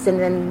someone else, and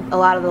then a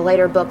lot of the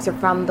later books are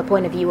from the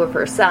point of view of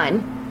her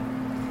son.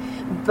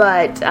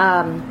 But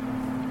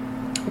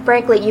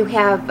frankly, you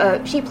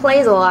have she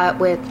plays a lot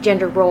with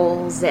gender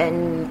roles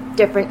and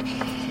different.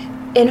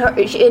 In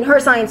her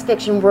science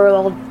fiction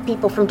world,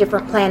 people from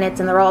different planets,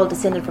 and they're all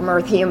descended from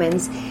Earth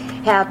humans,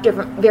 have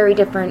very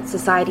different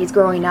societies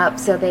growing up,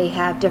 so they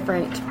have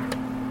different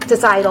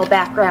societal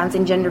backgrounds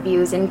and gender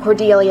views. And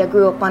Cordelia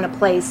grew up on a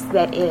place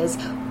that is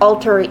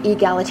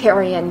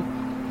ultra-egalitarian,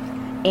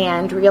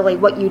 and really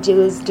what you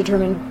do is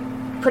determined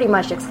pretty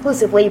much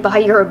exclusively by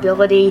your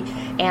ability,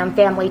 and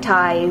family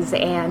ties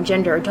and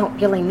gender don't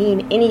really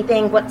mean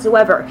anything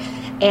whatsoever.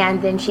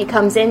 And then she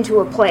comes into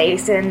a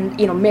place and,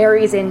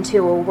 marries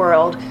into a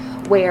world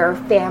where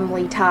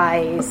family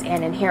ties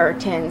and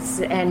inheritance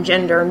and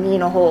gender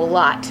mean a whole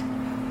lot.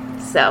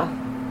 So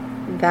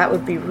that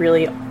would be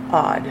really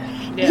odd.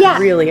 Yeah.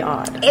 Really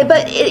odd.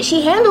 But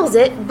she handles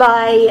it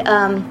by,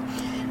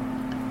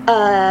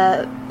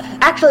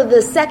 actually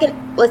the second,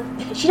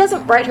 she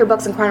doesn't write her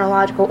books in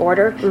chronological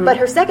order, but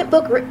her second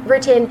book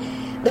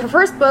her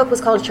first book was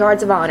called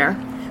Shards of Honor.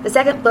 The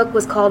second book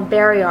was called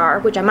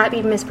Barriar, which I might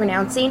be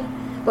mispronouncing.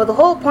 Well, the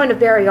whole point of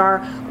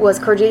Barriar was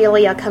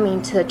Cordelia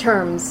coming to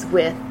terms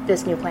with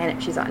this new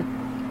planet she's on.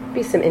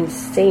 Be some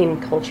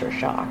insane culture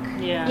shock.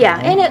 Yeah. Yeah,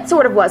 and it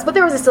sort of was, but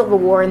there was a civil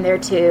war in there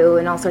too,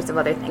 and all sorts of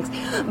other things.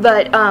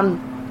 But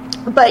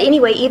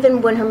anyway,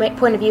 even when her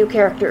point of view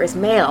character is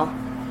male,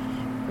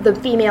 the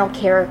female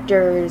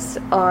characters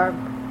are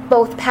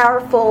both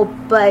powerful,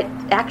 but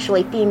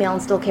actually female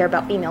and still care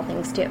about female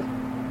things too.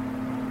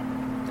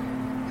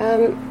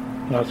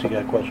 Unless you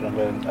got a question,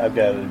 I've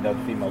got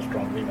another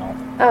strong female.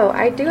 Oh,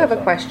 I do have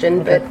a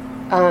question, Okay. but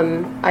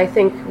I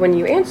think when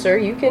you answer,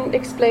 you can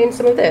explain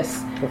some of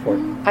this. Go for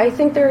it. I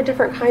think there are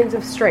different kinds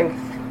of strength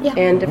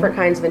and different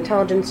kinds of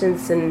intelligence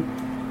and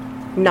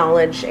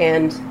knowledge,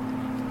 and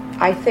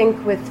I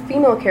think with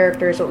female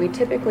characters, what we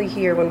typically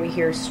hear when we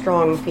hear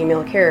strong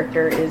female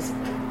character is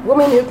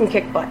woman who can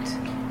kick butt.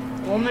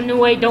 Woman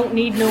who don't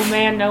need no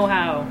man, no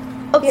how.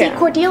 Oh, see,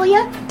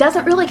 Cordelia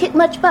doesn't really kick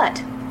much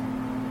butt.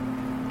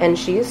 And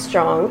she is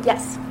strong.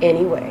 Yes.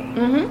 Anyway.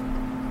 Mm-hmm.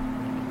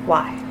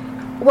 Why?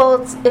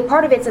 Well,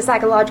 part of it's a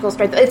psychological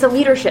strength. It's a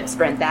leadership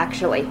strength,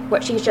 actually.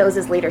 What she shows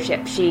is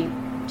leadership. She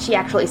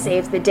actually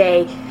saves the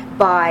day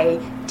by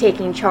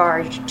taking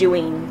charge,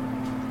 doing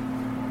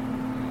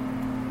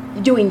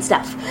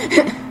stuff.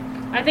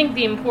 I think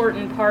the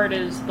important part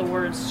is the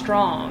word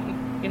strong.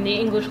 In the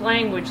English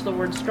language, the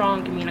word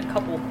strong can mean a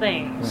couple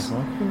things.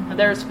 Mm-hmm.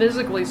 There's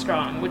physically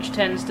strong, which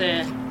tends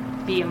to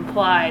be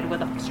implied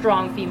with a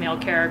strong female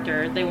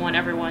character. They want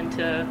everyone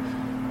to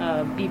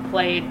be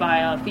played by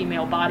a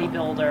female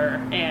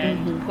bodybuilder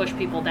and push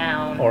people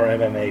down. Or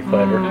MMA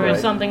fighter. Or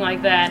something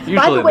like that.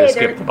 Usually they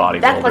skip the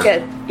bodybuilder. That's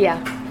like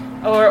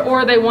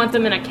Or they want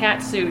them in a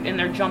cat suit and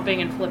they're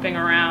jumping and flipping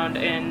around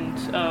and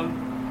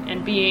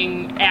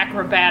being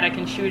acrobatic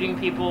and shooting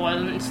people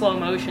in slow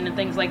motion and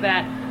things like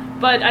that.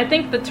 But I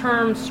think the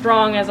term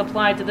strong as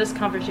applied to this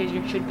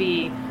conversation should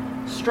be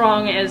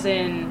strong as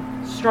in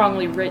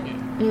strongly written.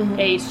 Mm-hmm.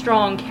 A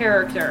strong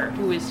character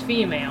who is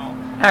female.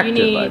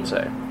 Active, I'd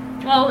say.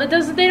 Well, they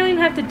don't even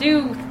have to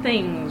do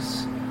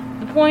things.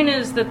 The point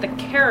is that the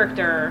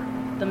character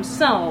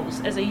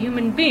themselves, as a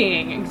human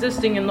being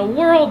existing in the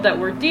world that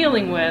we're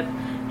dealing with,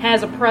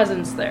 has a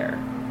presence there.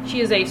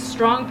 She is a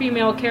strong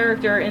female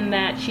character in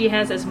that she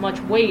has as much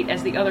weight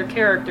as the other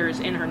characters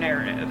in her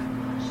narrative.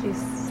 She's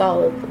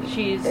solid.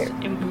 She's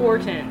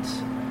important.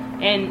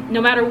 And no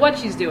matter what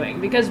she's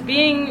doing, because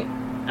getting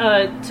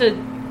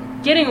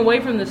away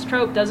from this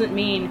trope doesn't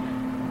mean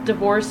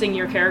divorcing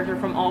your character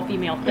from all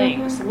female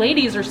things. Mm-hmm.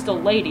 Ladies are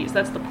still ladies,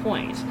 that's the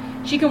point.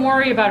 She can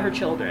worry about her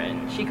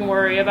children. She can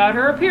worry about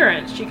her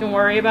appearance. She can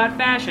worry about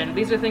fashion.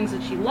 These are things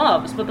that she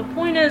loves. But the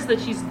point is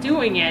that she's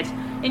doing it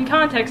in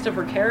context of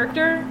her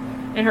character.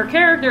 And her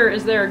character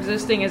is there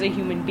existing as a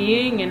human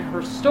being in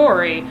her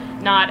story,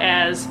 not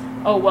as,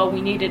 oh, well, we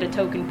needed a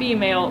token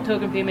female.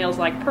 Token females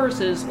like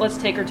purses. Let's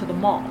take her to the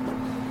mall.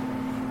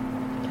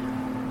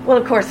 Well,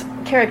 of course,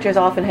 characters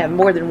often have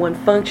more than one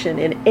function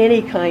in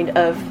any kind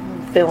of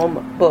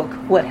film, book,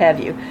 what have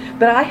you.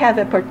 But I have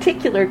a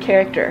particular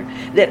character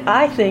that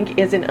I think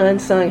is an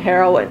unsung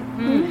heroine.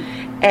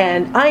 Mm-hmm.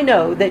 And I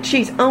know that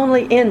she's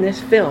only in this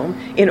film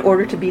in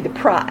order to be the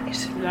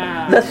prize.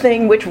 The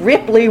thing which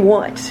Ripley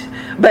wants.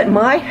 But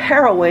my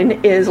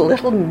heroine is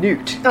Little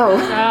Newt.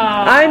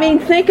 I mean,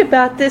 think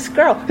about this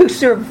girl who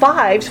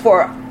survives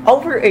for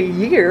over a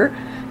year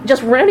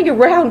just running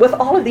around with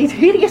all of these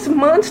hideous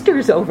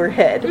monsters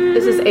overhead.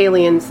 This is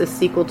Aliens, the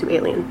sequel to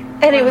Alien.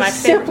 And it was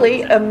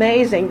simply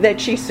amazing that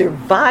she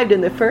survived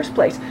in the first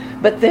place.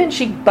 But then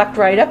she bucked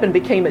right up and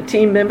became a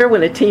team member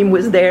when a team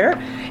was there.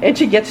 and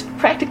she gets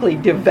practically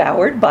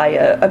devoured by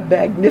a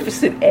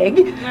magnificent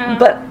egg,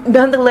 but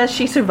nonetheless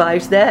she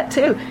survives that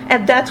too.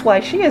 And that's why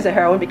she is a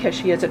heroine, because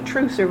she is a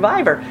true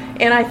survivor.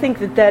 And I think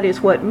that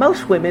is what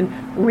most women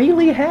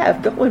really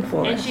have going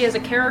for And us. she has a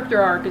character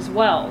arc as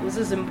well. This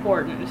is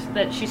important,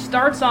 that she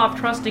starts off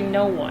trusting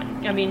no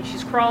one. I mean,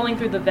 she's crawling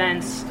through the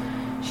vents.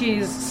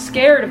 She's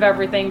scared of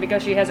everything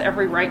because she has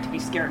every right to be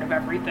scared of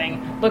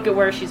everything. Look at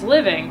where she's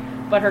living.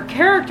 But her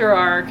character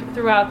arc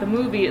throughout the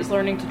movie is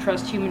learning to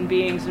trust human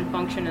beings and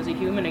function as a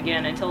human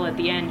again, until at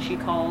the end she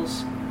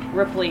calls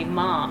Ripley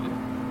Mom.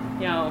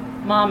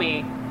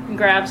 Mommy, and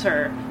grabs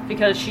her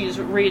because she's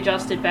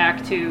readjusted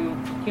back to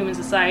human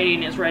society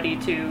and is ready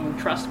to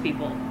trust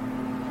people.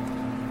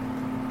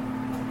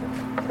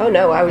 Oh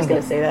no, I was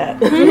going to say that.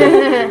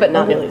 But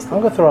not nearly as I'm cool.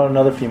 going to throw out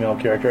another female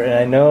character, and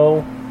I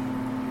know,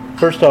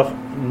 first off,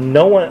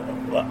 no one,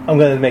 I'm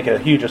going to make a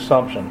huge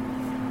assumption.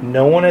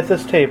 No one at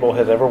this table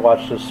has ever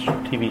watched this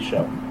TV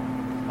show.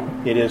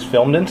 It is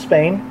filmed in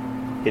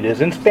Spain. It is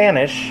in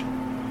Spanish.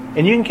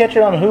 And you can catch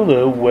it on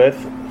Hulu with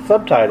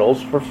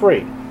subtitles for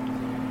free.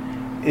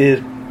 It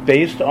is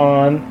based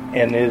on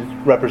and is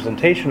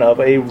representation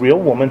of a real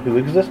woman who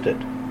existed.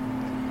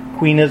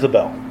 Queen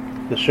Isabel.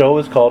 The show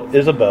is called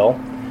Isabel,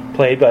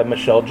 played by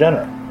Michelle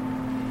Jenner.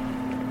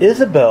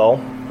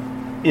 Isabel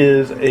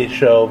is a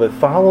show that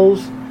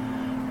follows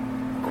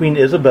Queen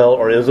Isabel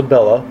or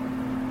Isabella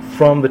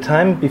from the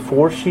time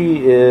before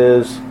she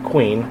is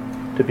queen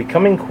to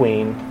becoming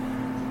queen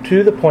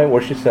to the point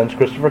where she sends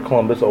Christopher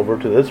Columbus over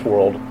to this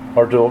world,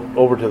 or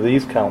over to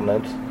these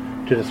continents,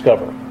 to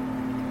discover.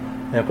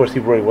 And of course he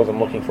really wasn't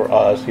looking for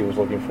us, he was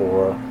looking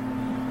for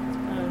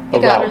He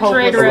got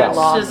Trader hopelessly to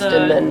lost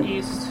the and then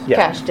east. Yeah.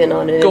 cashed in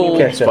on it. Gold,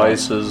 Catch that on.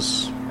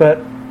 spices.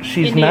 But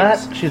she's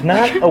Indians.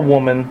 not a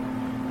woman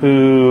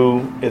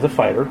who is a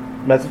fighter.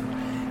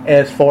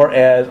 As far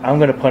as I'm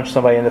going to punch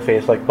somebody in the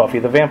face like Buffy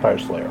the Vampire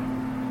Slayer.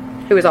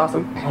 It was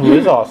awesome. Who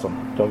is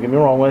awesome. Don't get me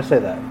wrong when I say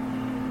that.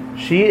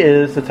 She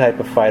is the type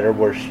of fighter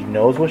where she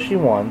knows what she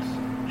wants,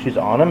 she's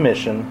on a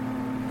mission,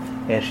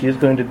 and she is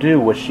going to do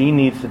what she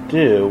needs to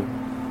do,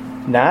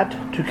 not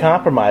to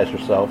compromise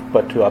herself,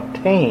 but to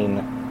obtain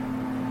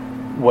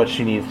what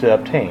she needs to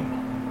obtain,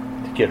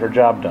 to get her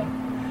job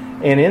done.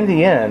 And in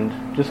the end,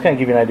 just kind of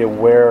give you an idea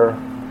where,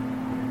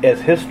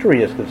 as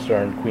history is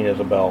concerned, Queen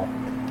Isabel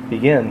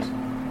begins.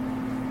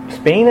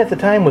 Spain at the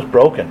time was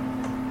broken.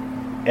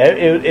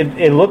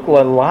 It looked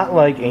a lot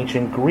like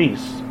ancient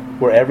Greece,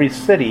 where every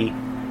city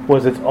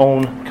was its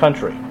own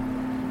country.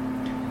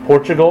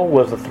 Portugal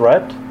was a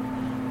threat.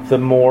 The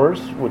Moors,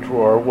 which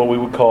were what we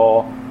would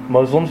call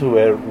Muslims who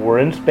were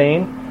in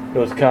Spain,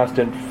 there was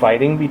constant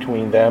fighting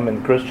between them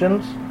and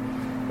Christians.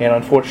 And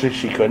unfortunately,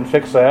 she couldn't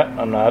fix that.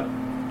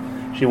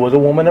 She was a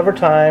woman of her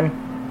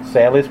time.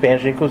 Sadly, the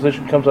Spanish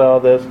Inquisition comes out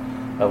of this.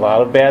 A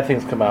lot of bad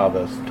things come out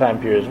of this time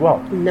period as well.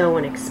 No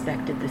one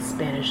expected the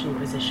Spanish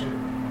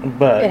Inquisition.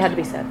 But It had to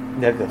be said.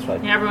 that's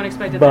fine. Yeah, everyone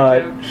expected But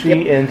that joke.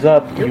 she ends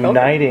up You're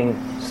uniting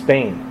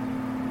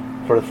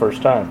Spain for the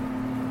first time.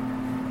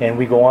 And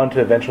we go on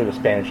to eventually the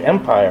Spanish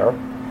Empire,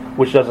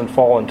 which doesn't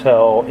fall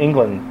until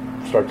England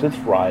starts its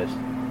rise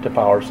to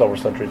power several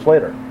centuries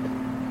later.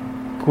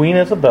 Queen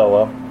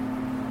Isabel,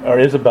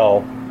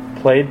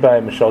 played by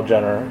Michelle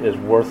Jenner, is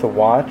worth a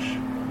watch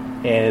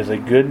and is a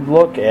good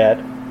look at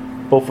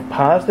both the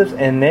positives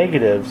and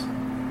negatives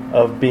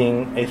of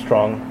being a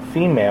strong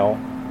female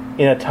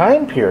in a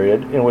time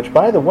period in which,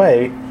 by the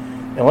way,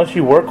 unless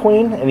you were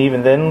queen, and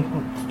even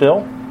then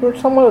still, you're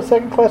somewhat a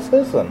second-class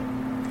citizen.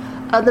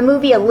 The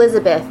movie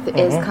Elizabeth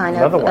is kind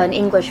of Another one. an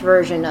English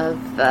version of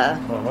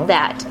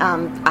that.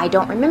 I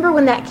don't remember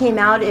when that came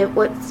out.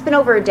 It's been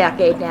over a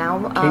decade now.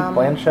 Kate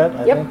Blanchett,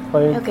 I think,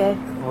 played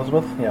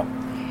Elizabeth. Yeah.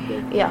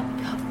 Yeah.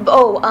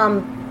 Oh,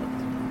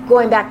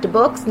 going back to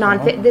books,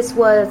 this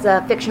was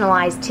a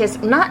fictionalized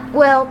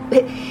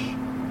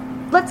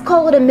let's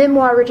call it a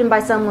memoir written by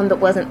someone that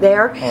wasn't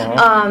there.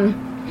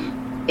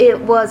 It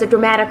was a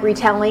dramatic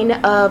retelling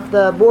of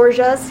the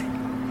Borgias.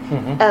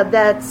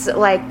 That's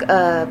like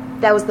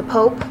that was the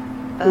Pope.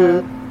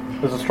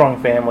 There's a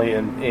strong family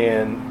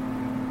in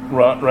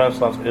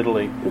Renaissance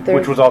Italy,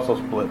 which was also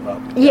split up.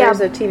 Yeah,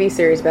 There's a TV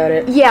series about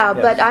it. yeah,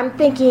 Yes. but I'm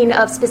thinking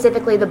of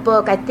specifically the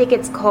book. I think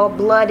it's called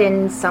Blood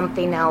and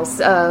something else.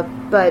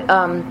 But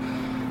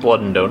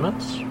Blood and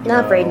Donuts? I'm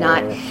afraid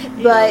not.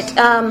 But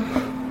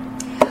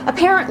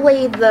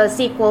apparently the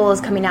sequel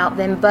is coming out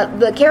then. But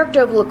the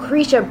character of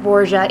Lucretia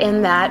Borgia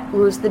in that,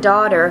 who's the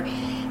daughter,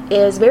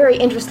 is very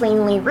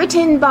interestingly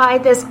written by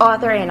this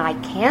author, and I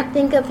can't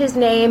think of his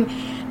name.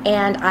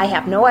 And I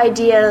have no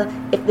idea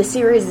if the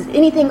series is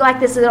anything like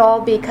this at all,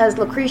 because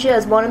Lucretia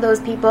is one of those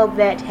people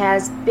that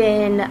has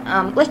been,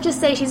 let's just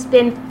say she's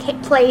been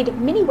played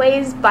many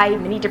ways by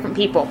many different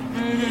people.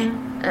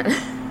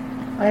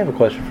 I have a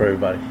question for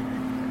everybody.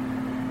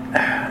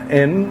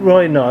 And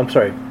really, no, I'm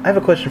sorry. I have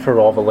a question for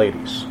all the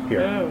ladies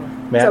here.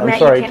 Matt, So, I'm Matt,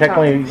 sorry. you can't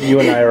Technically, you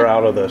and I are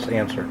out of this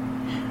answer.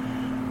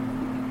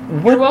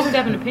 You're welcome to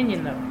have an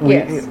opinion, though.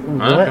 Yes.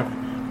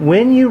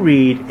 When you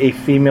read a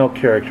female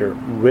character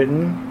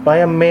written by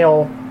a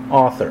male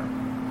author,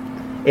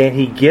 and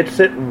he gets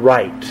it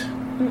right.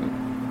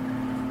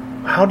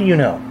 How do you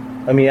know?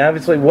 I mean,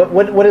 obviously,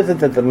 what is it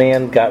that the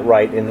man got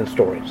right in his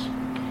stories?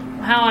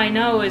 How I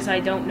know is I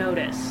don't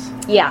notice.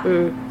 Yeah.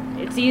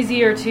 It's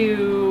easier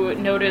to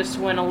notice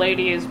when a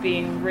lady is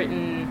being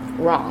written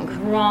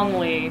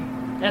wrongly,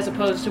 as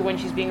opposed to when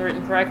she's being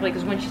written correctly,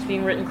 because when she's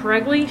being written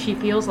correctly, she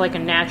feels like a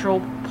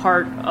natural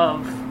part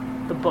of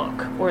the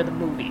book or the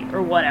movie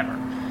or whatever.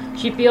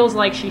 She feels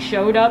like she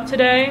showed up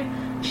today,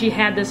 she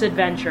had this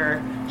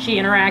adventure, she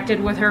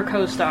interacted with her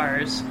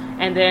co-stars,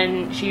 and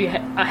then she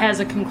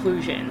has a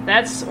conclusion.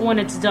 That's when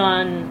it's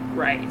done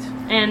right.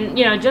 And,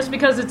 just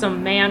because it's a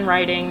man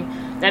writing,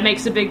 that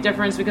makes a big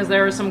difference, because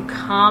there are some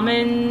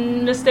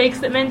common mistakes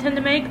that men tend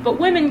to make,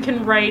 but women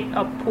can write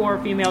a poor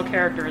female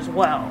character as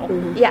well.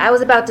 Mm-hmm. Yeah, I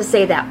was about to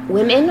say that.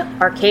 Women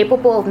are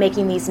capable of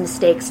making these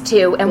mistakes,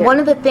 too. And one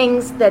of the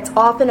things that's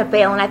often a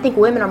fail, and I think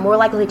women are more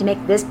likely to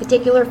make this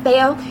particular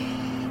fail,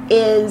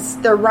 is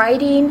the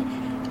writing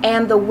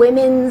and the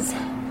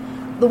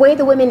way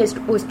the woman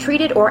was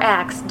treated or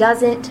acts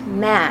doesn't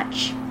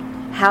match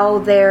how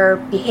they're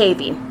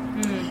behaving.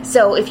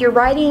 So if you're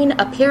writing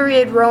a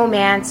period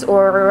romance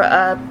or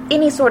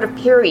any sort of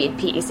period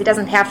piece, it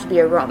doesn't have to be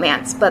a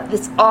romance, but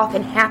this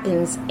often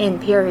happens in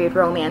period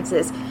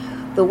romances.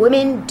 The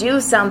women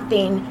do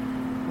something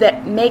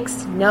that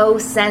makes no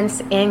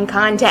sense in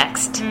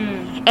context.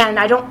 And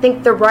I don't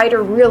think the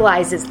writer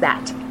realizes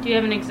that. Do you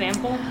have an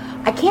example?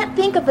 I can't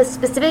think of a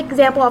specific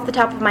example off the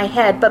top of my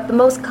head, but the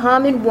most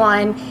common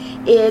one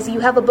is you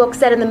have a book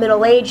set in the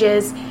Middle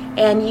Ages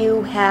and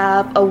you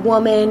have a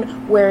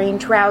woman wearing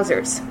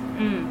trousers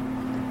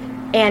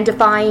and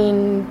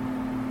defying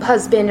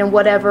husband and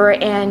whatever,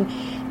 and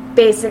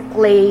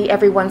basically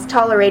everyone's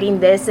tolerating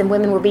this and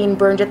women were being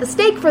burned at the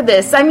stake for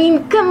this. I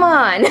mean, come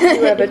on.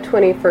 You have a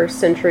 21st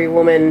century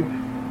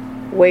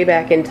woman way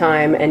back in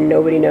time and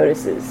nobody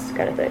notices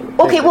kind of thing.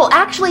 Okay, well,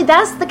 actually,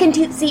 that's the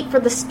conceit for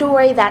the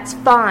story. That's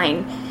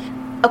fine.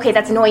 Okay,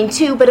 that's annoying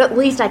too, but at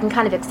least I can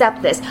kind of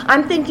accept this.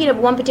 I'm thinking of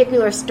one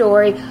particular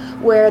story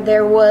where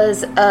there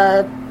was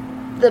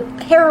the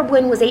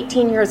heroine was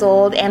 18 years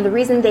old, and the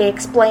reason they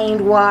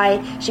explained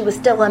why she was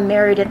still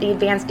unmarried at the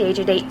advanced age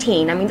of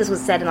 18. I mean, this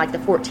was said in like the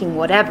 14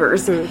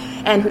 whatevers,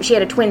 and she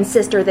had a twin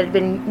sister that had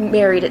been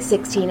married at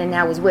 16 and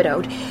now was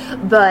widowed.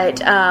 But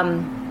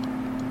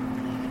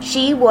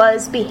she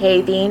was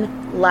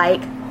behaving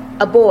like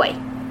a boy.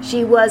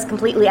 She was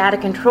completely out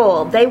of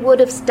control. They would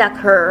have stuck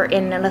her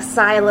in an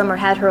asylum or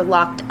had her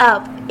locked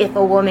up if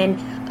a woman,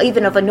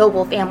 even of a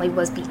noble family,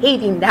 was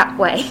behaving that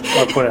way.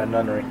 Or put in a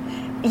nunnery.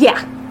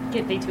 Yeah.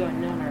 Get thee to a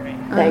nunnery.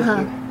 Thank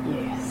you.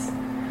 Yes.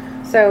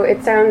 So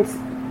it sounds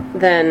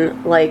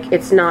then like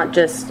it's not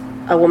just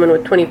a woman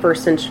with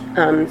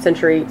 21st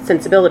century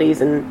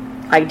sensibilities and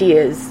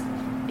ideas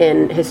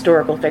in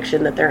historical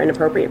fiction that they're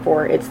inappropriate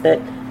for. It's that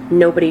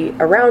nobody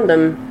around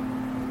them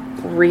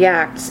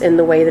reacts in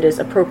the way that is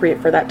appropriate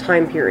for that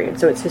time period.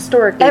 So it's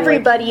historically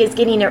everybody is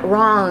getting it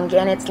wrong,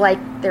 and it's like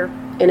they're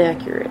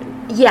inaccurate.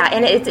 Yeah,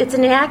 and it's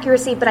an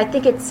inaccuracy, but I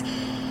think it's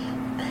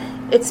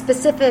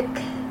specific.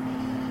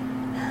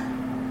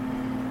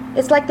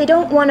 It's like they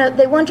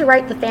want to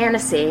write the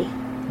fantasy,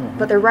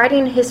 but they're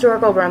writing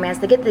historical romance.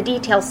 They get the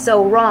details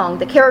so wrong,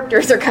 the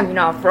characters are coming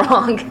off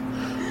wrong.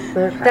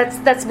 Okay.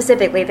 That's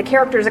specifically, the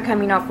characters are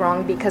coming off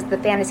wrong because the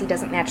fantasy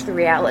doesn't match the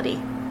reality.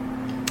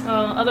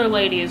 Other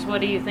ladies,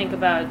 what do you think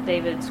about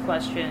David's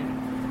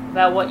question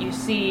about what you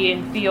see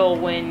and feel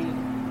when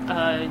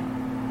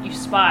you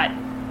spot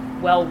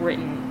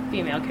well-written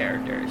female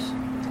characters?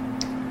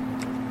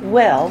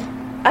 Well,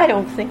 I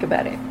don't think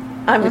about it.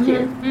 I'm with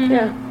you.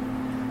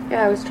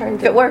 Yeah, I was trying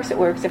to... If it works, it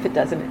works. If it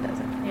doesn't, it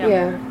doesn't.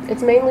 Yeah.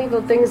 It's mainly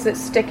the things that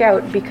stick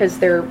out because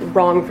they're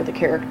wrong for the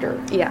character.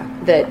 Yeah.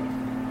 That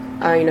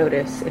I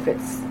notice if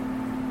it's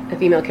a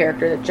female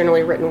character that's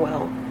generally written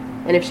well.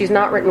 And if she's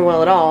not written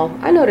well at all,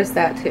 I notice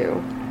that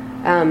too.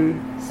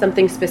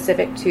 Something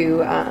specific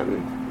to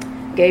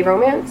gay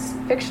romance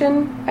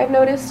fiction I've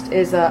noticed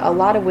is a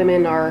lot of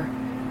women are...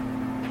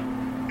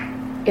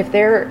 If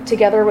they're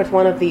together with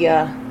one of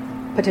the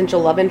potential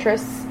love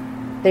interests,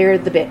 they're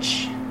the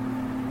bitch.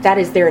 That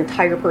is their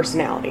entire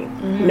personality.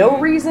 No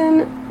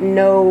reason,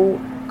 no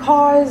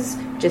cause,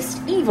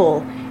 just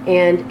evil.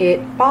 And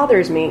it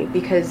bothers me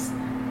because,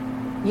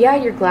 yeah,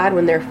 you're glad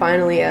when they're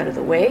finally out of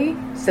the way,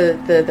 so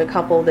that the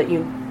couple that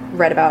you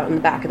read about in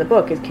the back of the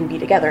book can be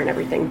together and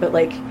everything. But,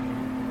 like,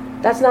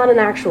 that's not an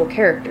actual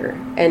character.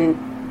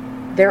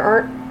 And there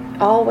aren't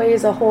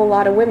always a whole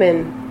lot of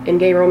women in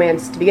gay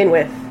romance to begin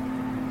with.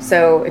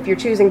 So if you're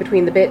choosing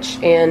between the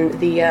bitch and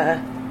the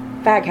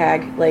fag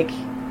hag, like...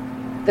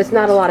 That's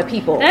not a lot of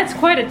people. That's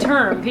quite a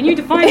term. Can you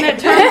define that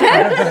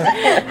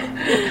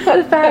term? What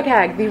a fag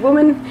hag. The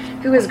woman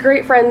who is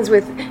great friends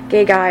with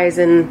gay guys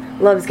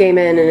and loves gay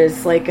men and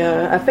is like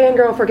a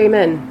fangirl for gay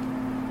men.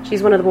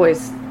 She's one of the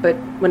boys, but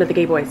one of the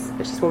gay boys.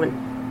 It's just a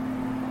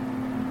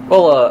woman.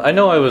 Well, I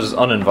know I was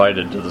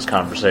uninvited to this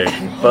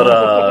conversation, but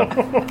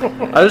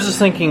I was just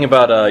thinking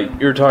about,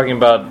 you were talking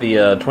about the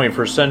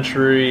 21st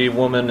century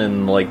woman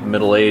in, like,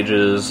 Middle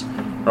Ages,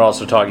 We're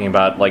also talking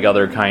about like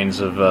other kinds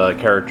of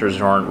characters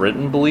who aren't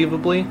written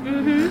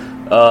believably.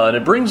 And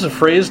it brings a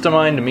phrase to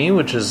mind to me,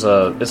 which is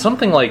it's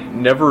something like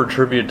never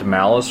attribute to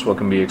malice what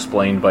can be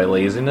explained by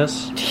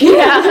laziness.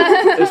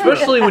 Yeah.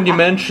 Especially when you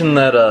mention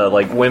that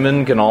like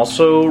women can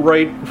also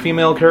write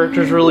female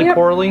characters really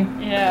poorly.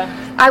 Yeah.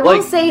 I will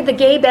Like- say the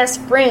gay best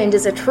friend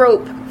is a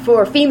trope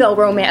for female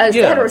romance,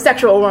 Yeah.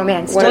 heterosexual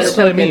romance. One of That's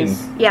the what I mean.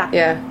 tokens. Yeah.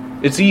 Yeah.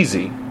 It's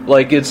easy.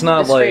 Like, it's The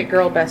not straight like...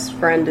 girl best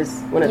friend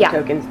is one of Yeah. the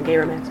tokens in gay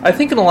romance. I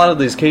think in a lot of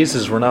these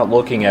cases, we're not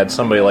looking at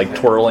somebody, like,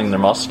 twirling their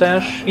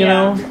mustache, you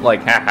know?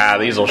 Like, haha,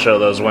 these will show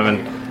those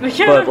women.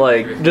 But,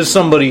 like, just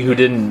somebody who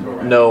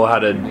didn't know how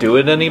to do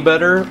it any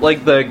better.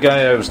 Like the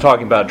guy I was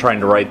talking about trying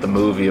to write the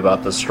movie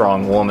about the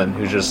strong woman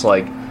who's just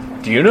like,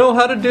 do you know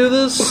how to do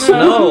this?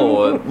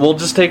 No. We'll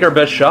just take our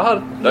best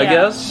shot, I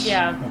guess.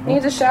 Yeah.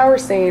 Needs a shower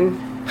scene.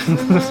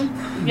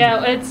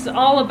 Yeah, it's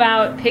all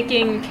about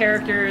picking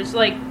characters.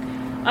 Like,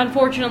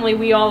 unfortunately,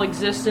 we all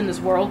exist in this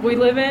world we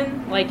live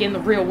in, like in the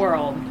real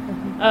world.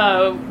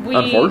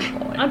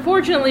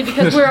 Unfortunately,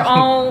 because we're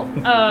all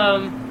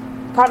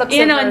Products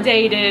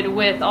inundated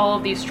with all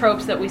of these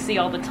tropes that we see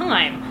all the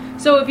time.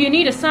 So if you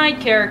need a side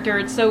character,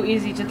 it's so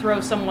easy to throw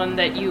someone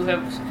that you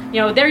have,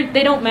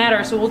 they don't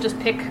matter, so we'll just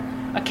pick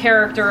a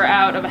character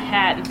out of a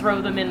hat and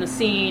throw them in the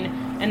scene,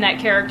 and that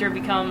character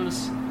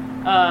becomes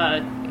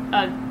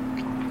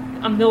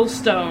a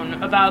millstone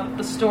about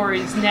the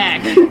story's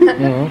neck.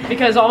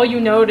 Because all you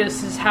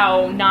notice is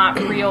how not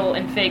real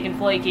and fake and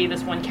flaky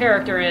this one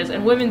character is.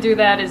 And women do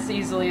that as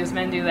easily as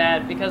men do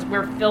that because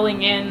we're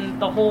filling in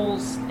the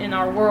holes in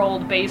our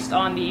world based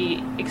on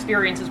the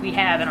experiences we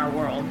have in our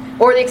world.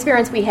 Or the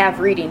experience we have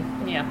reading.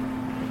 Yeah.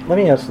 Let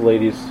me ask the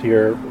ladies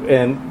here,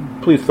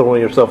 and please throw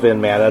yourself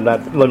in, man. I'm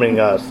not limiting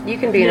us. You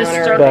can be an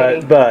Mr. honorary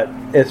lady. But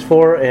as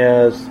far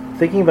as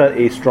thinking about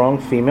a strong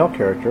female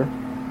character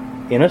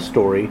in a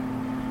story,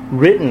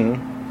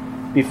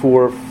 written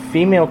before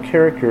female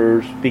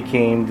characters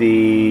became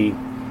the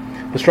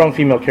strong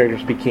female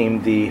characters became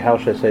the, how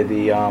should I say,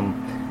 the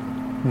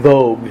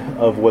vogue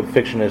of what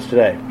fiction is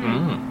today.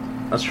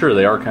 That's true,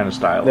 they are kind of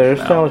stylish They're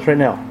now. stylish right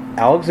now.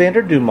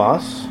 Alexander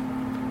Dumas,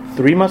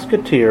 Three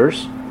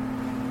Musketeers.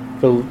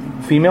 The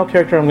female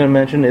character I'm going to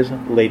mention is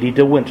Lady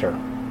de Winter.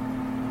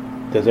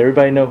 Does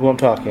everybody know who I'm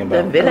talking The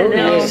about?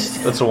 villainess.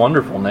 That's a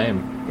wonderful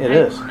name. It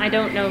is. I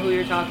don't know who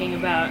you're talking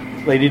about.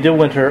 Lady de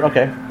Winter,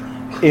 okay.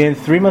 In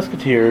Three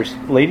Musketeers,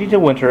 Lady de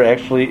Winter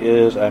actually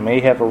is, I may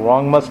have a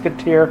wrong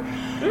musketeer,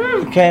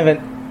 kind of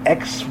an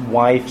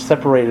ex-wife,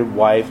 separated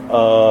wife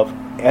of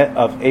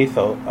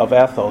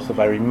Athos, if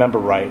I remember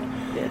right.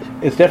 Yes.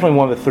 It's definitely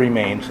one of the three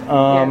mains.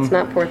 Yeah, it's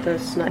not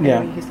Porthos, not yeah.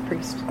 Henry, he's the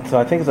priest. So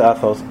I think it's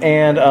Athos.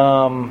 And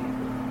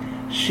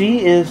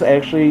she is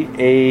actually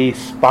a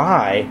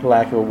spy,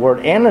 lack of a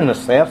word, and an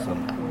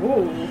assassin.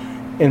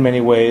 In many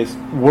ways,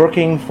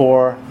 working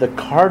for the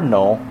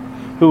Cardinal,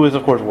 who is,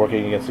 of course,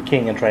 working against the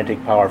king and trying to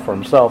take power for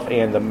himself,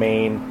 and the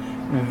main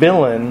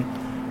villain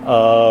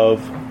of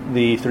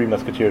the Three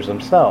Musketeers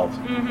themselves.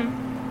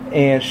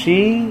 And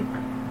she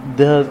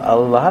does a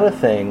lot of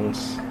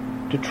things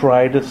to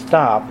try to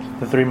stop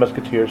the Three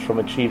Musketeers from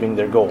achieving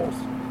their goals.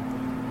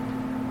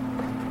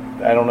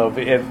 I don't know if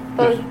The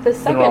there's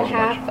second wrong so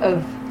half much.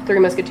 of Three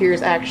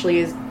Musketeers actually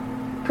is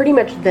pretty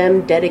much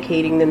them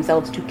dedicating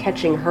themselves to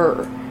catching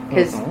her.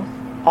 Because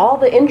all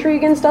the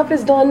intrigue and stuff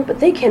is done, but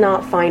they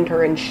cannot find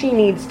her, and she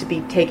needs to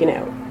be taken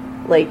out.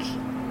 Like,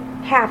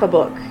 half a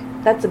book.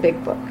 That's a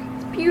big book.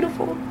 It's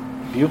beautiful.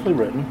 Beautifully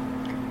written.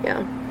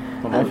 Yeah.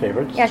 One of my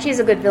favorites. Yeah, she's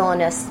a good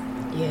villainess.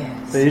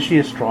 Yes. But is she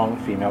a strong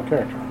female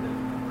character?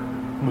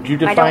 Would you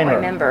I define don't her?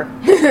 remember.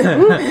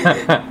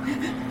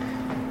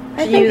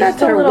 I She think used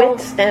that's a her little...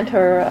 wits and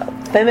her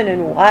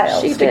feminine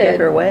wiles She to get did.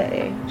 her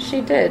way.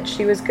 She did.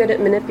 She was good at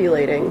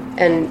manipulating,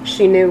 and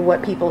she knew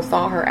what people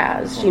saw her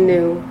as. She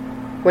knew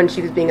when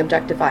she was being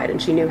objectified,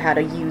 and she knew how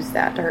to use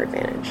that to her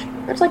advantage.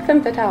 Much like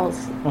femme fatales.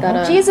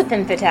 That, She is a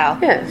femme fatale.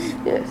 Yes,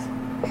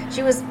 yes.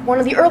 She was one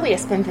of the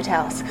earliest femme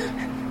fatales.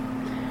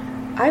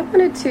 I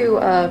wanted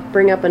to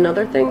bring up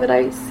another thing that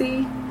I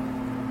see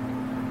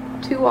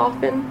too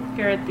often.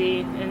 Here at the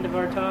end of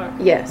our talk.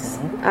 Yes,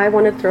 I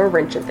want to throw a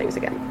wrench in things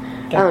again.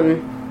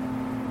 Okay.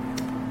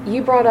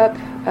 You brought up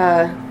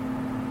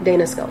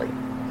Dana Scully.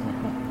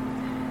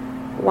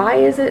 Why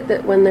is it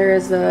that when there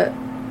is a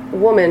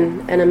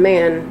woman and a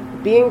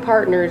man being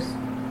partners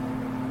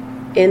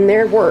in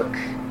their work,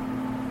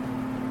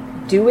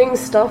 doing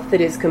stuff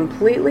that is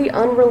completely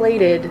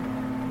unrelated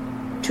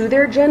to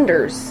their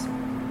genders,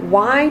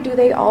 why do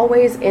they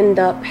always end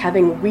up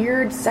having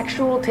weird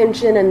sexual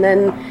tension, and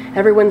then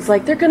everyone's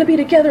like, they're going to be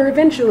together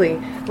eventually?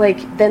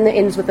 Like, then it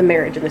ends with the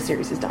marriage and the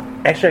series is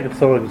done. Actually, I could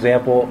throw an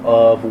example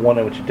of one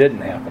in which it didn't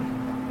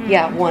happen.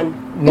 Yeah, one.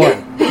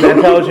 One.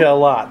 That tells you a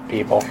lot,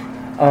 people.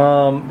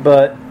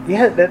 But,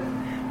 yeah,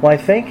 what I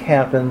think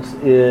happens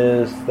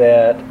is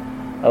that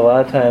a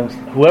lot of times,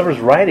 whoever's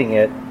writing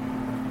it,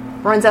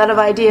 Runs out of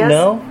ideas.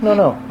 no.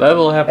 That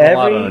will happen a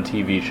lot Every- on a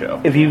TV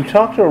show. If you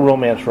talk to a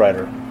romance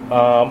writer,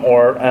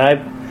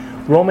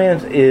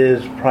 romance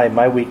is probably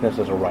my weakness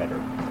as a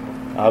writer.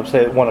 I would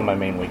say one of my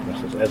main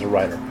weaknesses as a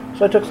writer.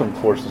 So I took some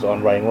courses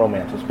on writing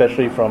romance,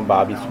 especially from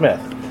Bobby Smith,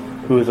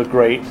 who is a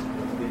great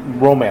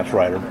romance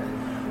writer.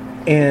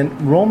 And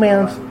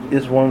romance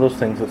is one of those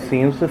things that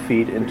seems to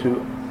feed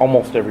into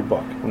almost every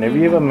book. Whenever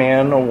you have a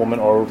man or woman,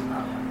 or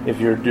if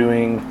you're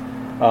doing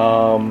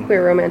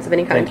queer romance of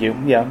any kind. Thank you.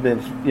 Yeah, then,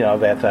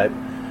 that type.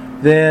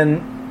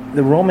 Then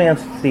the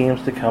romance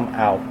seems to come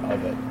out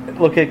of it.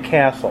 Look at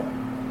Castle.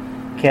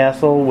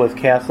 Castle with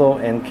Castle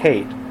and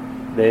Kate.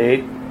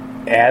 They,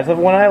 as of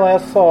when I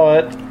last saw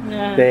it,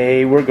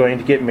 they were going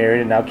to get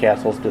married, and now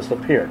Castle's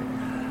disappeared.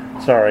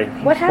 Sorry.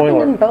 What happened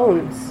in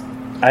Bones?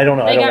 I don't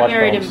know. They I don't got watch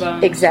married Bones. in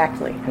Bones.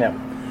 Exactly.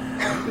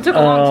 Yeah. It took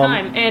a long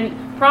time,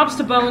 and props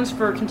to Bones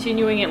for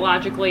continuing it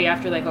logically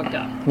after they hooked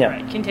up. Yeah.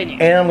 Right, continue.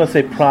 And I'm going to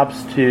say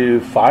props to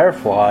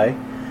Firefly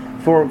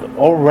for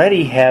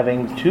already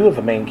having two of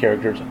the main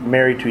characters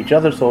married to each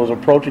other, so it was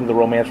approaching the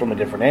romance from a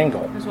different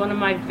angle. It's one of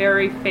my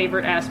very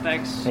favorite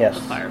aspects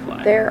of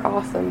Firefly. They're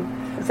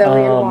awesome.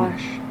 Zoe and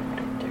Wash.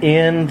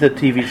 In the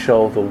TV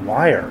show The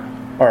Wire,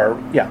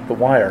 The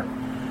Wire,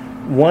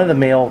 one of the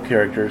male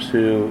characters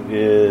who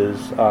is,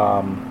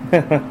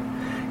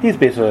 he's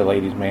basically a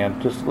ladies' man,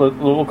 just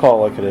we'll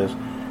call it like it is.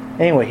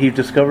 Anyway, he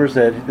discovers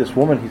that this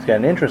woman he's got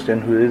an interest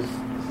in, who is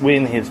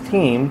in his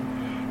team,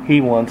 he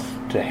wants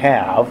to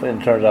have,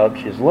 and it turns out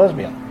she's a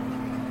lesbian.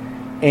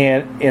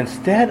 And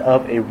instead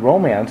of a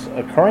romance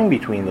occurring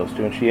between those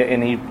two,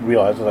 and he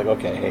realizes, like,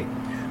 okay, hey,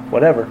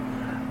 whatever,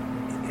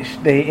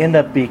 they end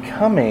up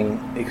becoming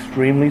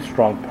extremely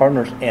strong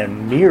partners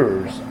and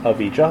mirrors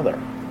of each other.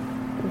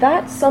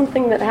 That's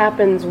something that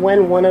happens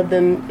when one of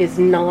them is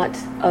not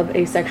of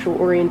a sexual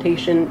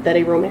orientation, that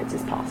a romance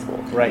is possible.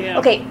 Right. Yeah.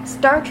 Okay,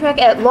 Star Trek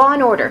at Law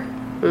and Order.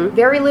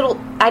 Very little.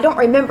 I don't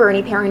remember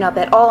any pairing up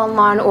at all on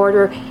Law and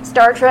Order.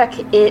 Star Trek,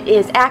 it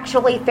is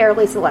actually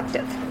fairly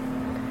selective.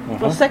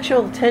 Well,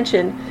 sexual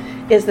tension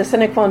is the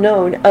sine qua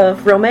non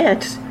of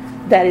romance.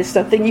 That is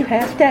something you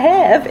have to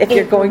have if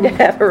you're going to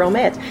have a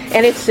romance.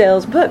 And it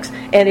sells books.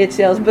 And it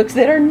sells books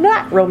that are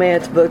not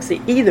romance books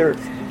either.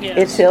 Yes.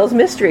 It sells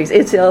mysteries.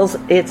 It sells.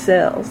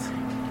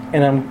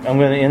 And I'm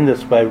going to end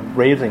this by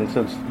raising,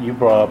 since you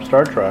brought up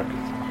Star Trek,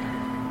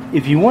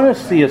 if you want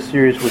to see a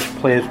series which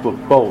plays with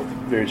both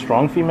very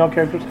strong female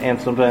characters and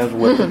sometimes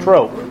with the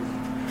trope,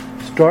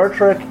 Star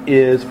Trek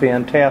is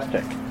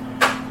fantastic.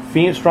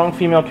 Strong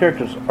female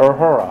characters.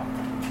 Uhura.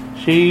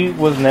 She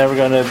was never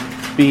going to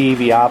be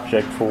the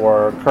object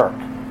for Kirk.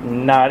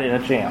 Not in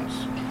a chance.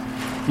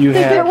 You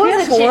have There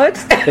was a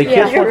chance. They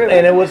kissed once,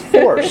 and it was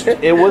forced.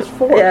 It was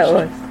forced. Yeah, it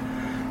was.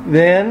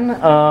 Then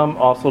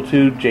also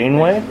to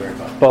Janeway,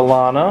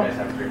 B'Elanna,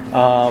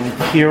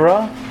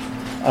 Kira,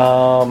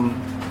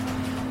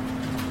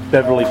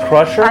 Beverly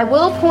Crusher. I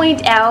will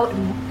point out,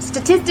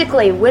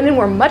 statistically, women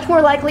were much more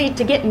likely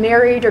to get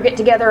married or get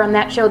together on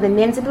that show than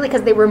men, simply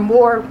because there were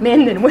more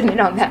men than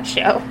women on that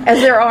show. As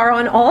there are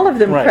on all of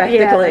them, Right.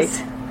 practically.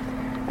 Yes.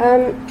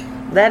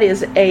 That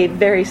is a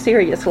very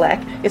serious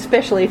lack,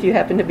 especially if you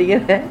happen to be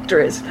an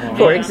actress,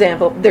 for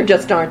example. There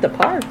just aren't the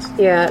parts.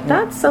 Yeah,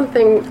 that's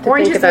something to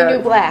Orange think is the about.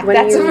 New Black. When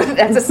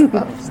That's you,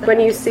 a when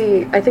you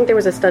see, I think there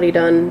was a study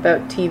done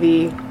about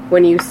TV,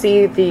 when you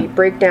see the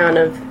breakdown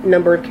of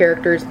number of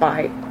characters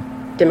by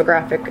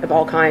demographic of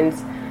all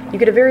kinds, you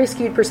get a very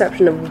skewed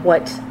perception of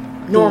what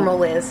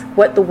normal is.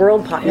 what the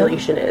world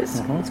population is.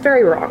 It's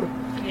very wrong.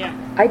 Yeah.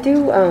 I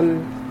do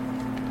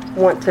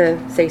want to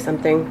say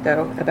something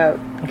though about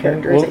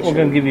characterization. We're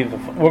going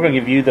to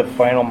give you the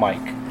final mic.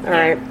 All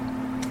right.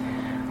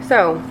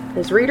 So,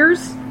 as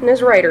readers and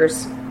as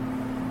writers,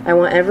 I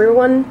want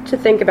everyone to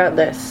think about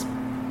this.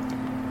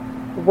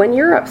 When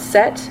you're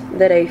upset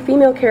that a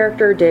female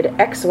character did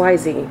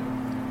XYZ,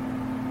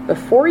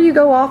 before you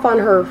go off on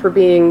her for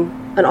being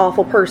an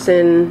awful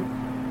person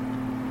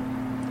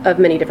of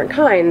many different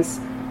kinds,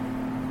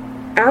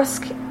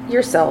 ask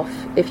yourself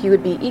if you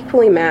would be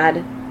equally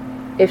mad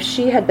if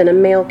she had been a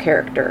male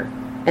character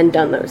and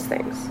done those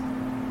things.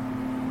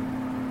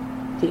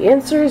 The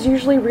answer is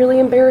usually really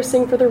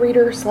embarrassing for the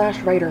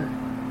reader/writer.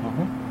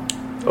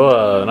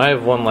 And I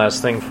have one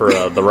last thing for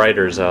the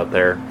writers out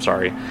there.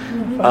 Sorry.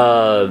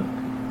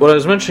 What I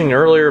was mentioning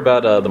earlier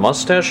about the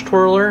mustache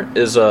twirler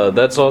is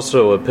that's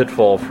also a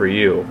pitfall for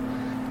you.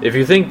 If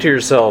you think to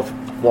yourself,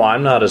 well,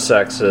 I'm not a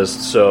sexist,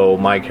 so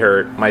my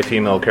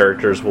female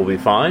characters will be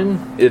fine,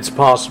 it's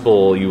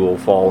possible you will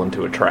fall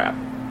into a trap.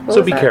 What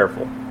So was be that?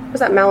 careful. Was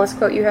that Malice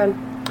quote you had?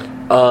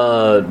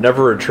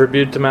 Never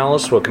attribute to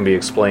malice what can be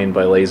explained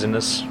by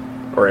laziness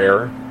or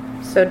error.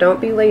 So don't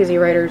be lazy,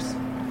 writers.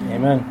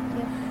 Amen.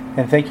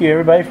 And thank you,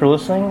 everybody, for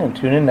listening, and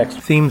tune in next.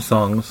 Theme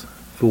songs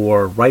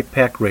for Right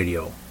Pack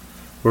Radio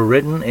were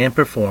written and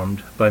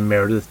performed by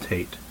Meredith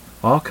Tate.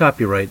 All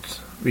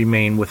copyrights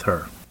remain with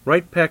her.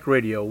 Right Pack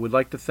Radio would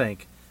like to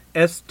thank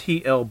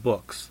STL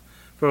Books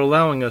for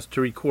allowing us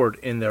to record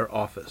in their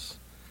office.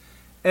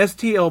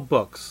 STL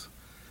Books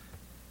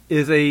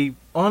is a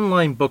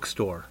online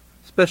bookstore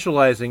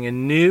specializing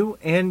in new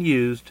and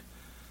used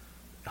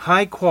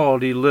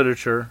high-quality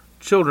literature,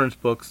 children's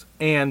books,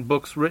 and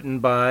books written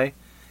by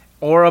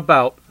or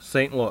about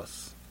St.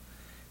 Louis.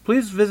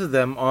 Please visit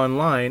them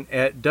online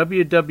at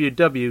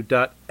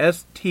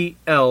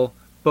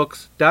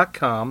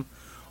www.stlbooks.com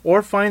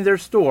or find their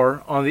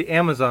store on the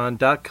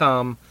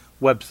Amazon.com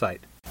website.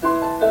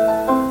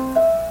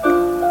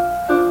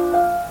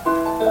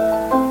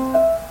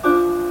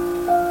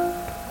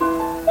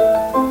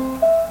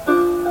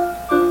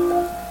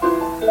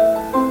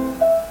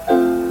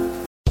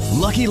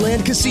 Lucky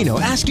Land Casino,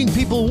 asking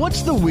people,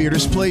 what's the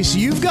weirdest place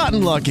you've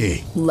gotten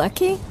lucky?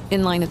 Lucky?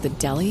 In line at the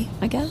deli,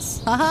 I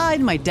guess? Aha,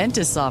 in my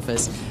dentist's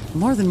office.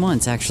 More than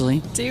once,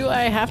 actually. Do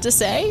I have to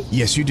say?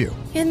 Yes, you do.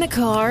 In the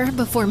car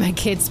before my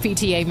kids'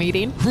 PTA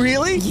meeting.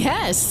 Really?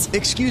 Yes.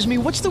 Excuse me,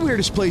 what's the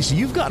weirdest place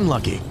you've gotten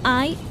lucky?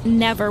 I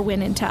never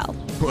win and tell.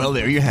 Well,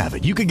 there you have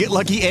it. You can get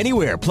lucky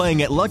anywhere,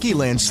 playing at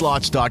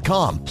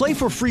LuckyLandSlots.com. Play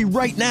for free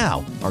right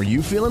now. Are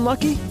you feeling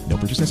lucky? No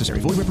purchase necessary.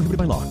 Void where prohibited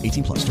by law.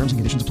 18+. Terms and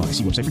conditions apply.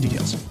 See website for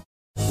details.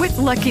 With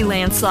Lucky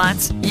Land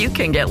Slots, you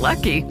can get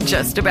lucky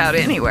just about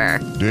anywhere.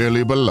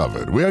 Dearly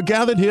beloved, we are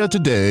gathered here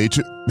today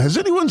to... Has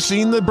anyone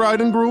seen the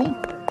bride and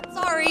groom?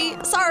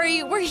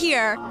 Sorry, we're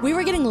here. We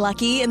were getting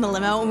lucky in the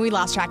limo and we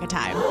lost track of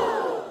time.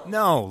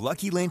 No,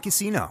 Lucky Land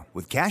Casino,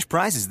 with cash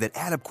prizes that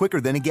add up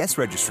quicker than a guest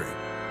registry.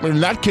 In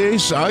that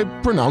case, I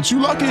pronounce you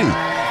lucky.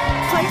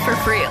 Play for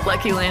free at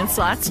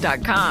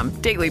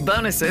LuckyLandSlots.com. Daily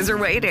bonuses are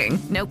waiting.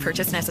 No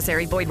purchase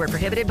necessary. Void where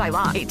prohibited by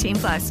law.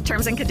 18+.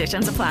 Terms and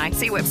conditions apply.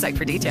 See website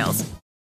for details.